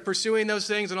 We started pursuing those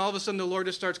things. And all of a sudden, the Lord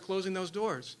just starts closing those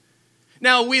doors.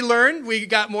 Now, we learned, we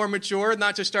got more mature,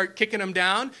 not to start kicking them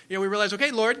down. We realized,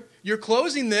 okay, Lord, you're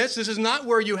closing this. This is not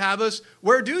where you have us.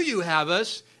 Where do you have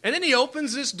us? And then he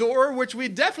opens this door, which we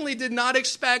definitely did not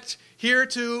expect here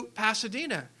to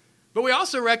Pasadena. But we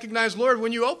also recognize, Lord,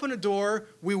 when you open a door,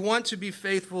 we want to be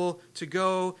faithful to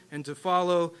go and to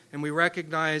follow. And we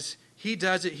recognize he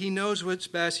does it. He knows what's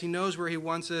best. He knows where he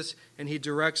wants us, and he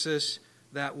directs us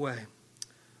that way.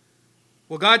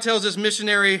 Well, God tells this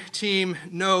missionary team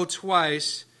no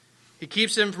twice. He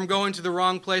keeps them from going to the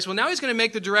wrong place. Well, now he's going to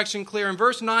make the direction clear. In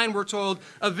verse 9, we're told,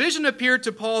 a vision appeared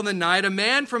to Paul in the night. A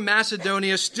man from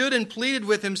Macedonia stood and pleaded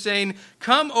with him, saying,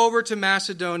 come over to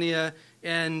Macedonia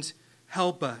and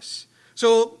help us.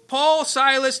 So Paul,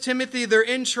 Silas, Timothy, they're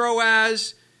in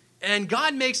Troas, and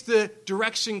God makes the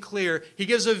direction clear. He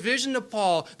gives a vision to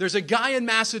Paul. There's a guy in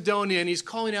Macedonia, and he's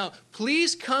calling out,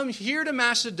 please come here to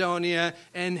Macedonia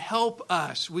and help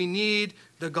us. We need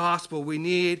the gospel. We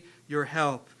need your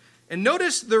help. And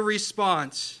notice the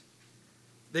response.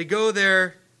 They go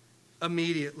there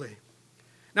immediately.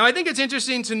 Now, I think it's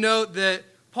interesting to note that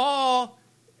Paul,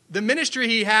 the ministry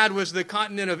he had was the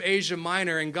continent of Asia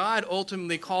Minor, and God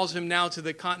ultimately calls him now to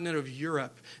the continent of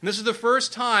Europe. And this is the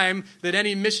first time that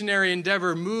any missionary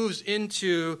endeavor moves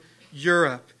into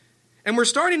Europe. And we're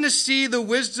starting to see the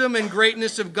wisdom and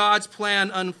greatness of God's plan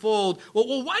unfold.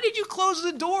 Well, why did you close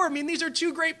the door? I mean, these are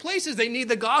two great places. They need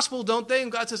the gospel, don't they?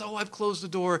 And God says, I've closed the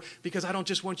door because I don't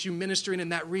just want you ministering in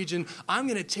that region. I'm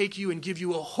going to take you and give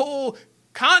you a whole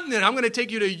continent. I'm going to take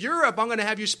you to Europe. I'm going to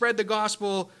have you spread the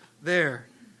gospel there.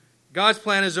 God's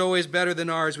plan is always better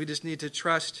than ours. We just need to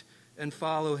trust and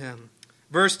follow him.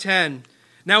 Verse 10.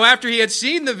 Now after he had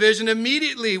seen the vision,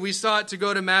 immediately we sought to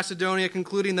go to Macedonia,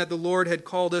 concluding that the Lord had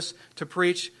called us to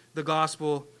preach the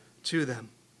gospel to them.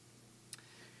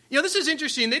 This is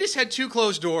interesting. They just had two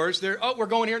closed doors. We're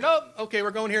going here. Nope. Okay, we're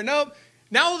going here. Nope.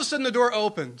 Now all of a sudden the door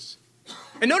opens.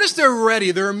 And notice they're ready.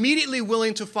 They're immediately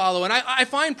willing to follow. And I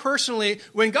find personally,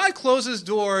 when God closes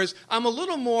doors, I'm a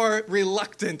little more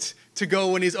reluctant to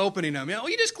go when he's opening them.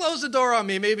 You just close the door on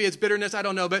me. Maybe it's bitterness. I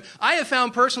don't know. But I have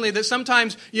found personally that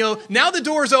sometimes, now the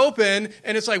door's open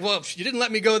and it's like, well, you didn't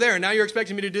let me go there. And now you're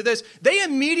expecting me to do this. They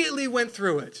immediately went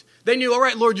through it. They knew, all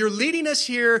right, Lord, you're leading us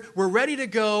here. We're ready to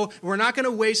go. We're not going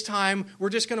to waste time. We're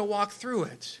just going to walk through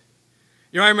it.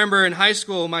 I remember in high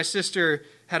school, my sister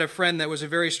had a friend that was a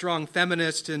very strong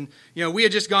feminist, and we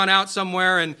had just gone out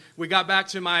somewhere, and we got back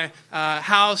to my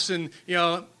house, and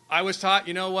I was taught,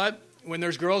 what? When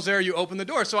there's girls there, you open the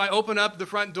door. So I open up the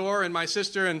front door, and my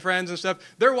sister and friends and stuff,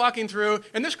 they're walking through,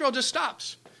 and this girl just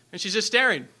stops, and she's just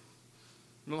staring.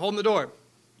 I'm holding the door.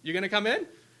 You going to come in?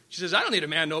 She says, I don't need a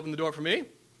man to open the door for me. I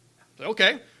said,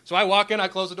 okay. So I walk in, I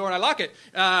close the door, and I lock it.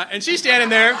 And she's standing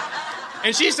there.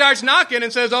 And she starts knocking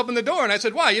and says, open the door. And I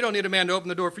said, why? You don't need a man to open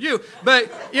the door for you.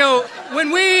 But,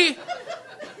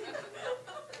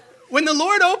 when the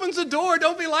Lord opens the door,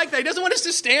 don't be like that. He doesn't want us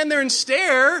to stand there and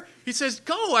stare. He says,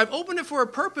 go, I've opened it for a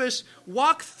purpose.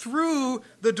 Walk through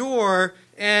the door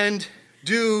and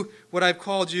do what I've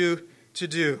called you to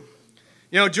do.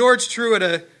 You know, George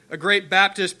Truett, a great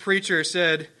Baptist preacher,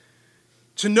 said,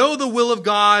 "To know the will of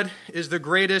God is the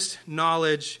greatest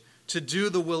knowledge. To do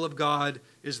the will of God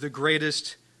is the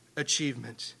greatest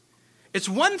achievement." It's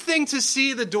one thing to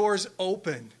see the doors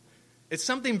open. It's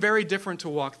something very different to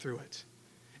walk through it.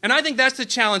 And I think that's the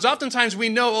challenge. Oftentimes we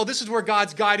know, oh, this is where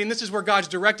God's guiding, this is where God's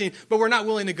directing, but we're not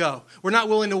willing to go. We're not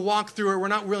willing to walk through it. We're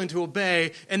not willing to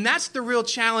obey. And that's the real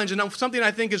challenge. And something I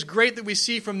think is great that we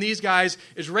see from these guys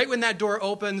is right when that door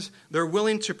opens, they're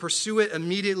willing to pursue it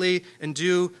immediately and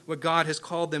do what God has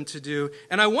called them to do.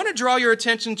 And I want to draw your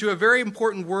attention to a very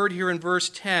important word here in verse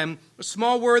 10, a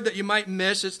small word that you might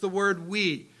miss. It's the word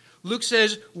we. Luke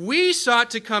says, we sought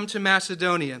to come to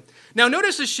Macedonia. Now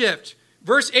notice the shift.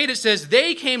 Verse 8, it says,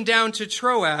 they came down to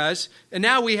Troas, and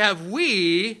now we have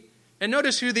we, and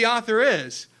notice who the author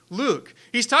is, Luke.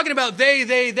 He's talking about they,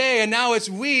 and now it's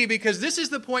we, because this is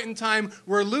the point in time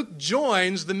where Luke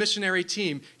joins the missionary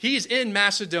team. He's in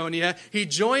Macedonia. He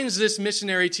joins this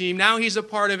missionary team. Now he's a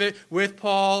part of it with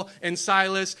Paul and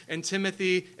Silas and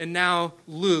Timothy, and now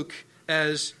Luke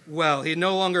as well. He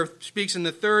no longer speaks in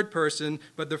the third person,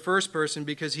 but the first person,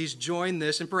 because he's joined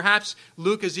this. And perhaps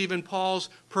Luke is even Paul's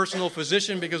personal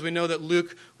physician, because we know that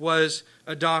Luke was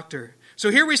a doctor.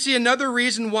 So here we see another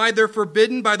reason why they're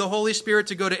forbidden by the Holy Spirit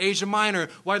to go to Asia Minor,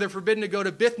 why they're forbidden to go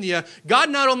to Bithynia. God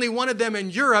not only wanted them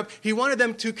in Europe, he wanted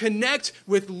them to connect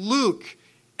with Luke.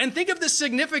 And think of the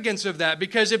significance of that,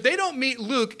 because if they don't meet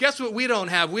Luke, guess what we don't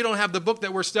have? We don't have the book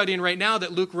that we're studying right now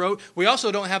that Luke wrote. We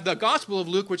also don't have the Gospel of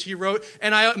Luke, which he wrote.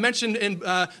 And I mentioned in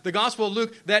the Gospel of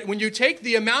Luke that when you take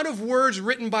the amount of words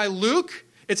written by Luke,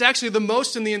 it's actually the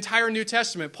most in the entire New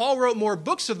Testament. Paul wrote more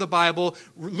books of the Bible.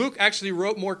 Luke actually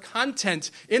wrote more content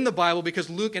in the Bible because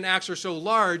Luke and Acts are so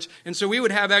large. And so we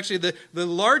would have actually the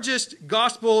largest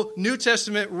Gospel New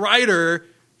Testament writer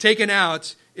taken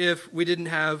out if we didn't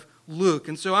have Luke.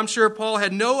 And so I'm sure Paul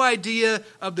had no idea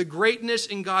of the greatness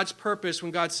in God's purpose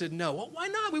when God said no. Well, why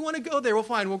not? We want to go there. Well,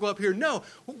 fine, we'll go up here. No.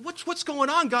 What's going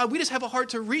on, God? We just have a heart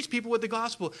to reach people with the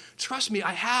gospel. Trust me,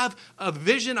 I have a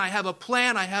vision. I have a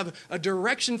plan. I have a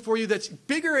direction for you that's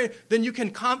bigger than you can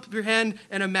comprehend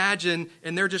and imagine.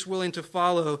 And they're just willing to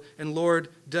follow. And Lord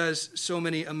does so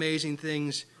many amazing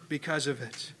things because of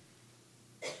it.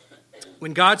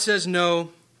 When God says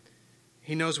no,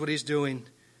 he knows what he's doing.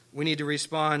 We need to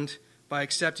respond by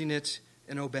accepting it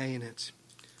and obeying it.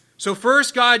 So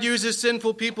first, God uses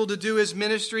sinful people to do his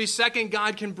ministry. Second,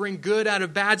 God can bring good out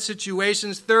of bad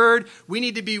situations. Third, we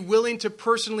need to be willing to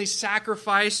personally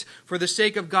sacrifice for the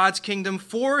sake of God's kingdom.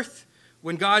 Fourth,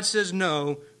 when God says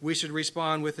no, we should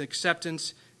respond with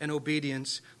acceptance and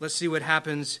obedience. Let's see what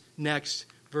happens next,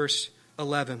 verse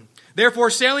 11. Therefore,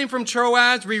 sailing from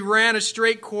Troas, we ran a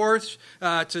straight course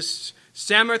to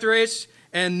Samothrace,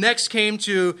 and next came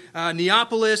to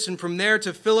Neapolis, and from there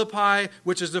to Philippi,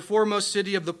 which is the foremost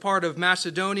city of the part of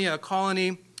Macedonia, a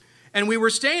colony. And we were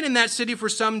staying in that city for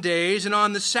some days, and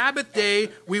on the Sabbath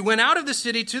day we went out of the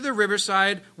city to the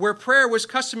riverside, where prayer was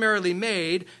customarily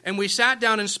made, and we sat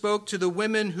down and spoke to the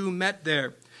women who met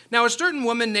there. Now a certain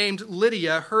woman named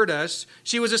Lydia heard us.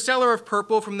 She was a seller of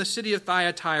purple from the city of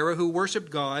Thyatira, who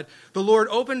worshipped God. The Lord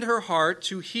opened her heart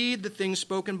to heed the things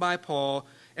spoken by Paul,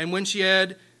 and when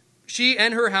she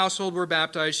and her household were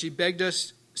baptized, she begged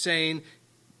us, saying,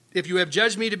 if you have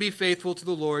judged me to be faithful to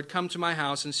the Lord, come to my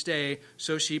house and stay.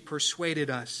 So she persuaded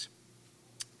us.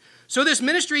 So this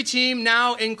ministry team,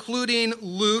 now including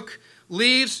Luke,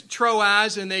 leaves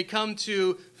Troas and they come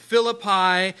to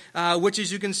Philippi, which,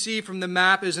 as you can see from the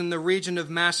map, is in the region of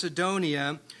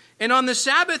Macedonia. And on the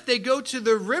Sabbath, they go to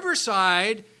the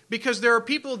riverside because there are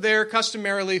people there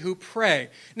customarily who pray.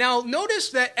 Now, notice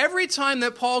that every time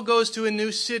that Paul goes to a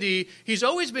new city, he's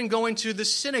always been going to the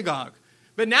synagogue.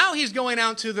 But now he's going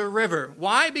out to the river.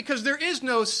 Why? Because there is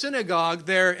no synagogue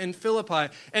there in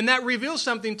Philippi. And that reveals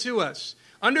something to us.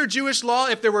 Under Jewish law,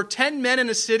 if there were 10 men in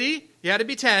a city, you had to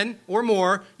be 10 or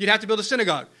more, you'd have to build a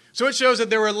synagogue. So it shows that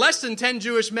there were less than 10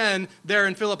 Jewish men there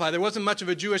in Philippi. There wasn't much of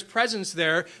a Jewish presence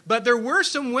there, but there were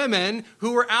some women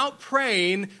who were out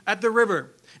praying at the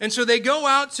river. And so they go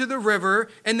out to the river,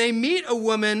 and they meet a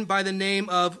woman by the name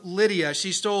of Lydia.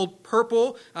 She sold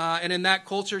purple, and in that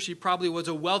culture, she probably was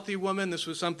a wealthy woman. This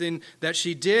was something that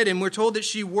she did, and we're told that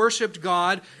she worshiped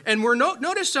God. And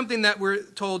notice something that we're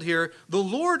told here. The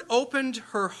Lord opened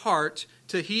her heart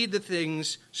to heed the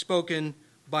things spoken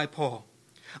by Paul.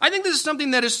 I think this is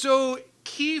something that is so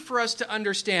key for us to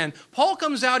understand. Paul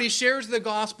comes out, he shares the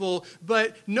gospel,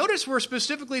 but notice we're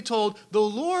specifically told the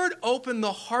Lord opened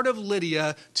the heart of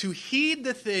Lydia to heed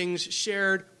the things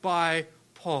shared by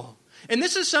Paul. And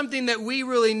this is something that we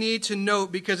really need to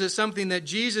note because it's something that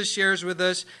Jesus shares with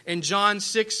us in John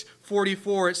 6:40.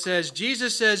 44, it says,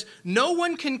 Jesus says, "No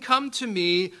one can come to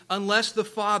me unless the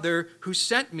Father who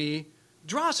sent me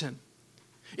draws him."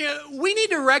 We need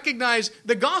to recognize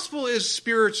the gospel is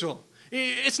spiritual.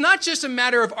 It's not just a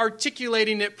matter of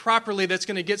articulating it properly that's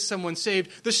going to get someone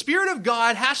saved. The Spirit of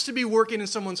God has to be working in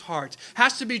someone's heart,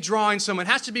 has to be drawing someone,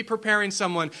 has to be preparing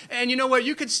someone. And you know what?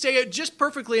 You could say it just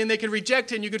perfectly and they could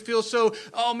reject it and you could feel so,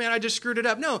 oh man, I just screwed it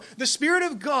up. No, the Spirit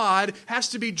of God has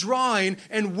to be drawing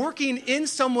and working in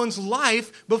someone's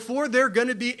life before they're going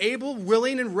to be able,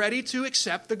 willing, and ready to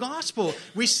accept the gospel.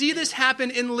 We see this happen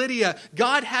in Lydia.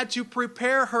 God had to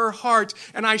prepare her heart.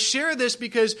 And I share this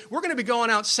because we're going to be going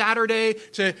out Saturday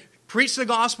to preach the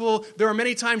gospel. There are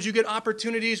many times you get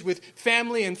opportunities with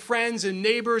family and friends and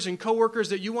neighbors and coworkers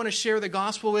that you want to share the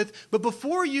gospel with. But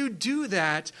before you do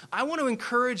that, I want to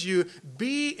encourage you,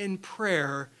 be in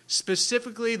prayer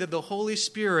specifically that the Holy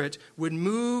Spirit would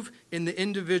move in the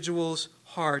individual's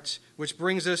heart, which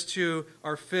brings us to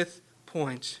our fifth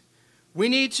point. We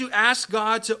need to ask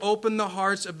God to open the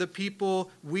hearts of the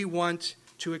people we want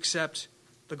to accept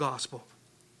the gospel.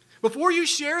 Before you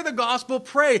share the gospel,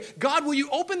 pray, God, will you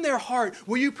open their heart?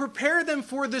 Will you prepare them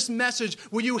for this message?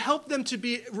 Will you help them to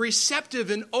be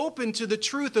receptive and open to the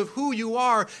truth of who you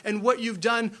are and what you've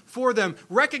done for them?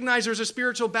 Recognize there's a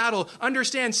spiritual battle.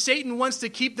 Understand Satan wants to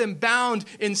keep them bound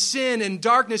in sin and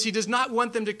darkness. He does not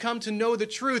want them to come to know the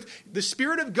truth. The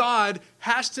Spirit of God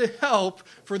has to help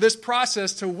for this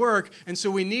process to work. And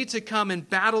so we need to come and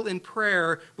battle in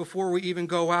prayer before we even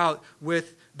go out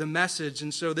with the message.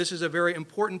 And so this is a very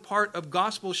important part of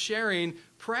gospel sharing.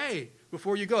 Pray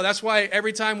before you go. That's why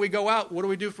every time we go out, what do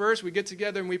we do first? We get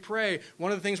together and we pray.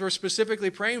 One of the things we're specifically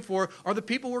praying for are the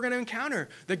people we're going to encounter.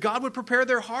 That God would prepare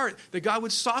their heart, that God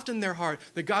would soften their heart,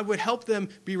 that God would help them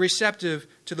be receptive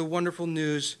to the wonderful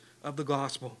news of the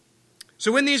gospel.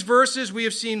 So in these verses, we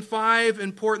have seen 5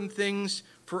 important things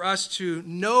for us to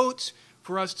note,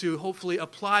 for us to hopefully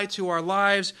apply to our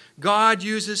lives. God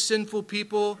uses sinful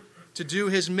people to do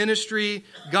his ministry.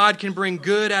 God can bring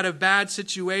good out of bad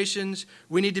situations.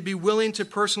 We need to be willing to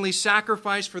personally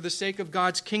sacrifice for the sake of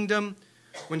God's kingdom.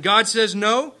 When God says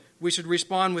no, we should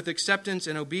respond with acceptance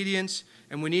and obedience,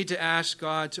 and we need to ask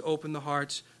God to open the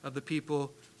hearts of the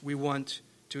people we want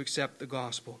to accept the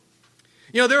gospel.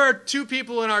 There are 2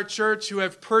 people in our church who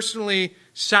have personally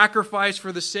sacrificed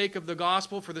for the sake of the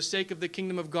gospel, for the sake of the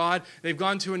kingdom of God. They've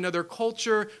gone to another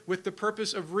culture with the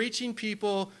purpose of reaching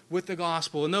people with the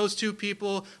gospel. And those 2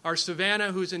 people are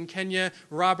Savannah, who's in Kenya,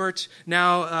 Robert,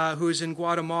 now who's in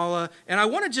Guatemala. And I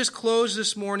want to just close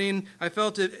this morning. I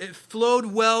felt it flowed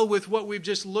well with what we've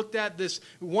just looked at, this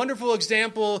wonderful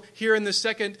example here in the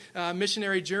second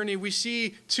missionary journey. We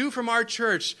see 2 from our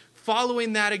church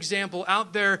following that example,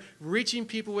 out there reaching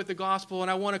people with the gospel.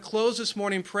 And I want to close this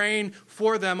morning praying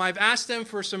for them. I've asked them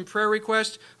for some prayer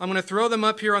requests. I'm going to throw them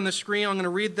up here on the screen. I'm going to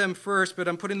read them first, but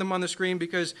I'm putting them on the screen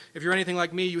because if you're anything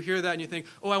like me, you hear that and you think,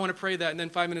 oh, I want to pray that. And then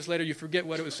 5 minutes later, you forget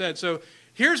what it was said. So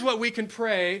here's what we can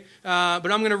pray, but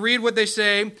I'm going to read what they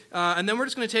say, and then we're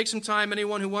just going to take some time.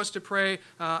 Anyone who wants to pray,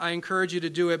 I encourage you to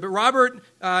do it. But Robert,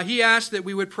 he asked that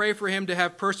we would pray for him to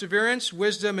have perseverance,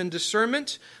 wisdom, and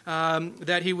discernment,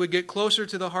 that he would get closer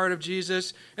to the heart of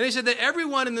Jesus. And they said that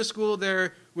everyone in the school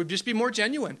there would just be more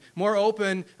genuine, more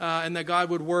open, and that God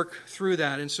would work through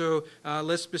that. And so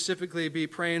let's specifically be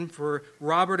praying for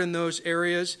Robert in those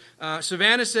areas.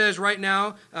 Savannah says right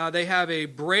now they have a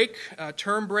break,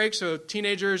 term break, so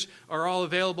teenagers are all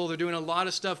available. They're doing a lot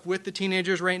of stuff with the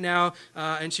teenagers right now,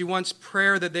 and she wants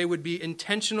prayer that they would be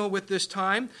intentional with this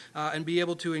time and be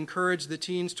able to encourage the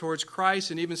teens towards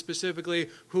Christ and even specifically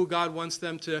who God wants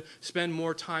them to spend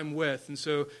more time with. And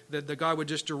so that God would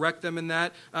just direct them in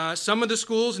that. Some of the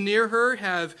schools near her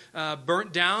have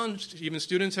burnt down. Even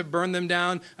students have burned them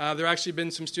down. There have actually been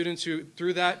some students who,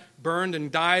 through that, burned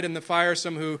and died in the fire,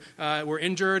 some who were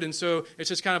injured. And so it's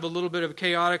just kind of a little bit of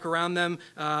chaotic around them.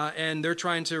 And they're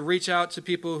trying to reach out to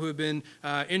people who have been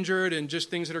injured and just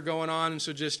things that are going on. And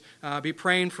so just be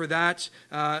praying for that.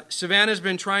 Savannah's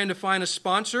been trying to find a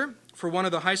sponsor for one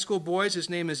of the high school boys. His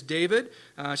name is David.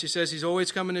 She says he's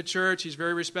always coming to church. He's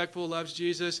very respectful, loves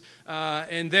Jesus.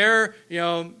 And there,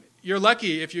 you're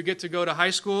lucky if you get to go to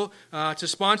high school. To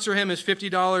sponsor him is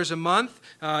 $50 a month.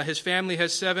 His family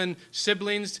has 7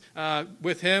 siblings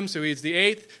with him, so he's the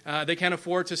 8th. They can't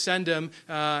afford to send him,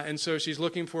 and so she's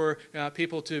looking for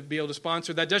people to be able to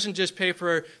sponsor. That doesn't just pay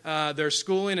for their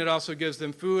schooling. It also gives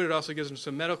them food. It also gives them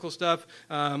some medical stuff.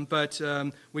 But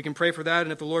we can pray for that,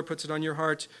 and if the Lord puts it on your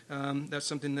heart, that's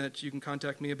something that you can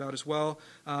contact me about as well.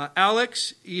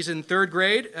 Alex, he's in 3rd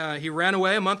grade. He ran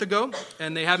away a month ago,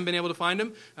 and they haven't been able to find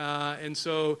him. and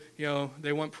so,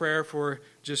 they want prayer for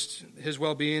just his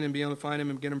well-being and being able to find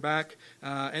him and get him back.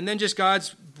 And then just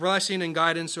God's blessing and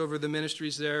guidance over the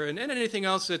ministries there, and anything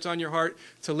else that's on your heart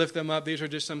to lift them up. These are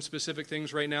just some specific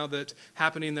things right now that's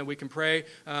happening that we can pray.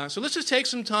 So let's just take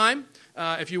some time.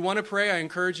 If you want to pray, I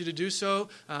encourage you to do so.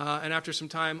 And after some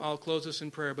time, I'll close this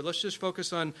in prayer. But let's just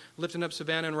focus on lifting up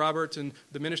Savannah and Robert and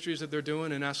the ministries that they're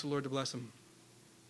doing and ask the Lord to bless them.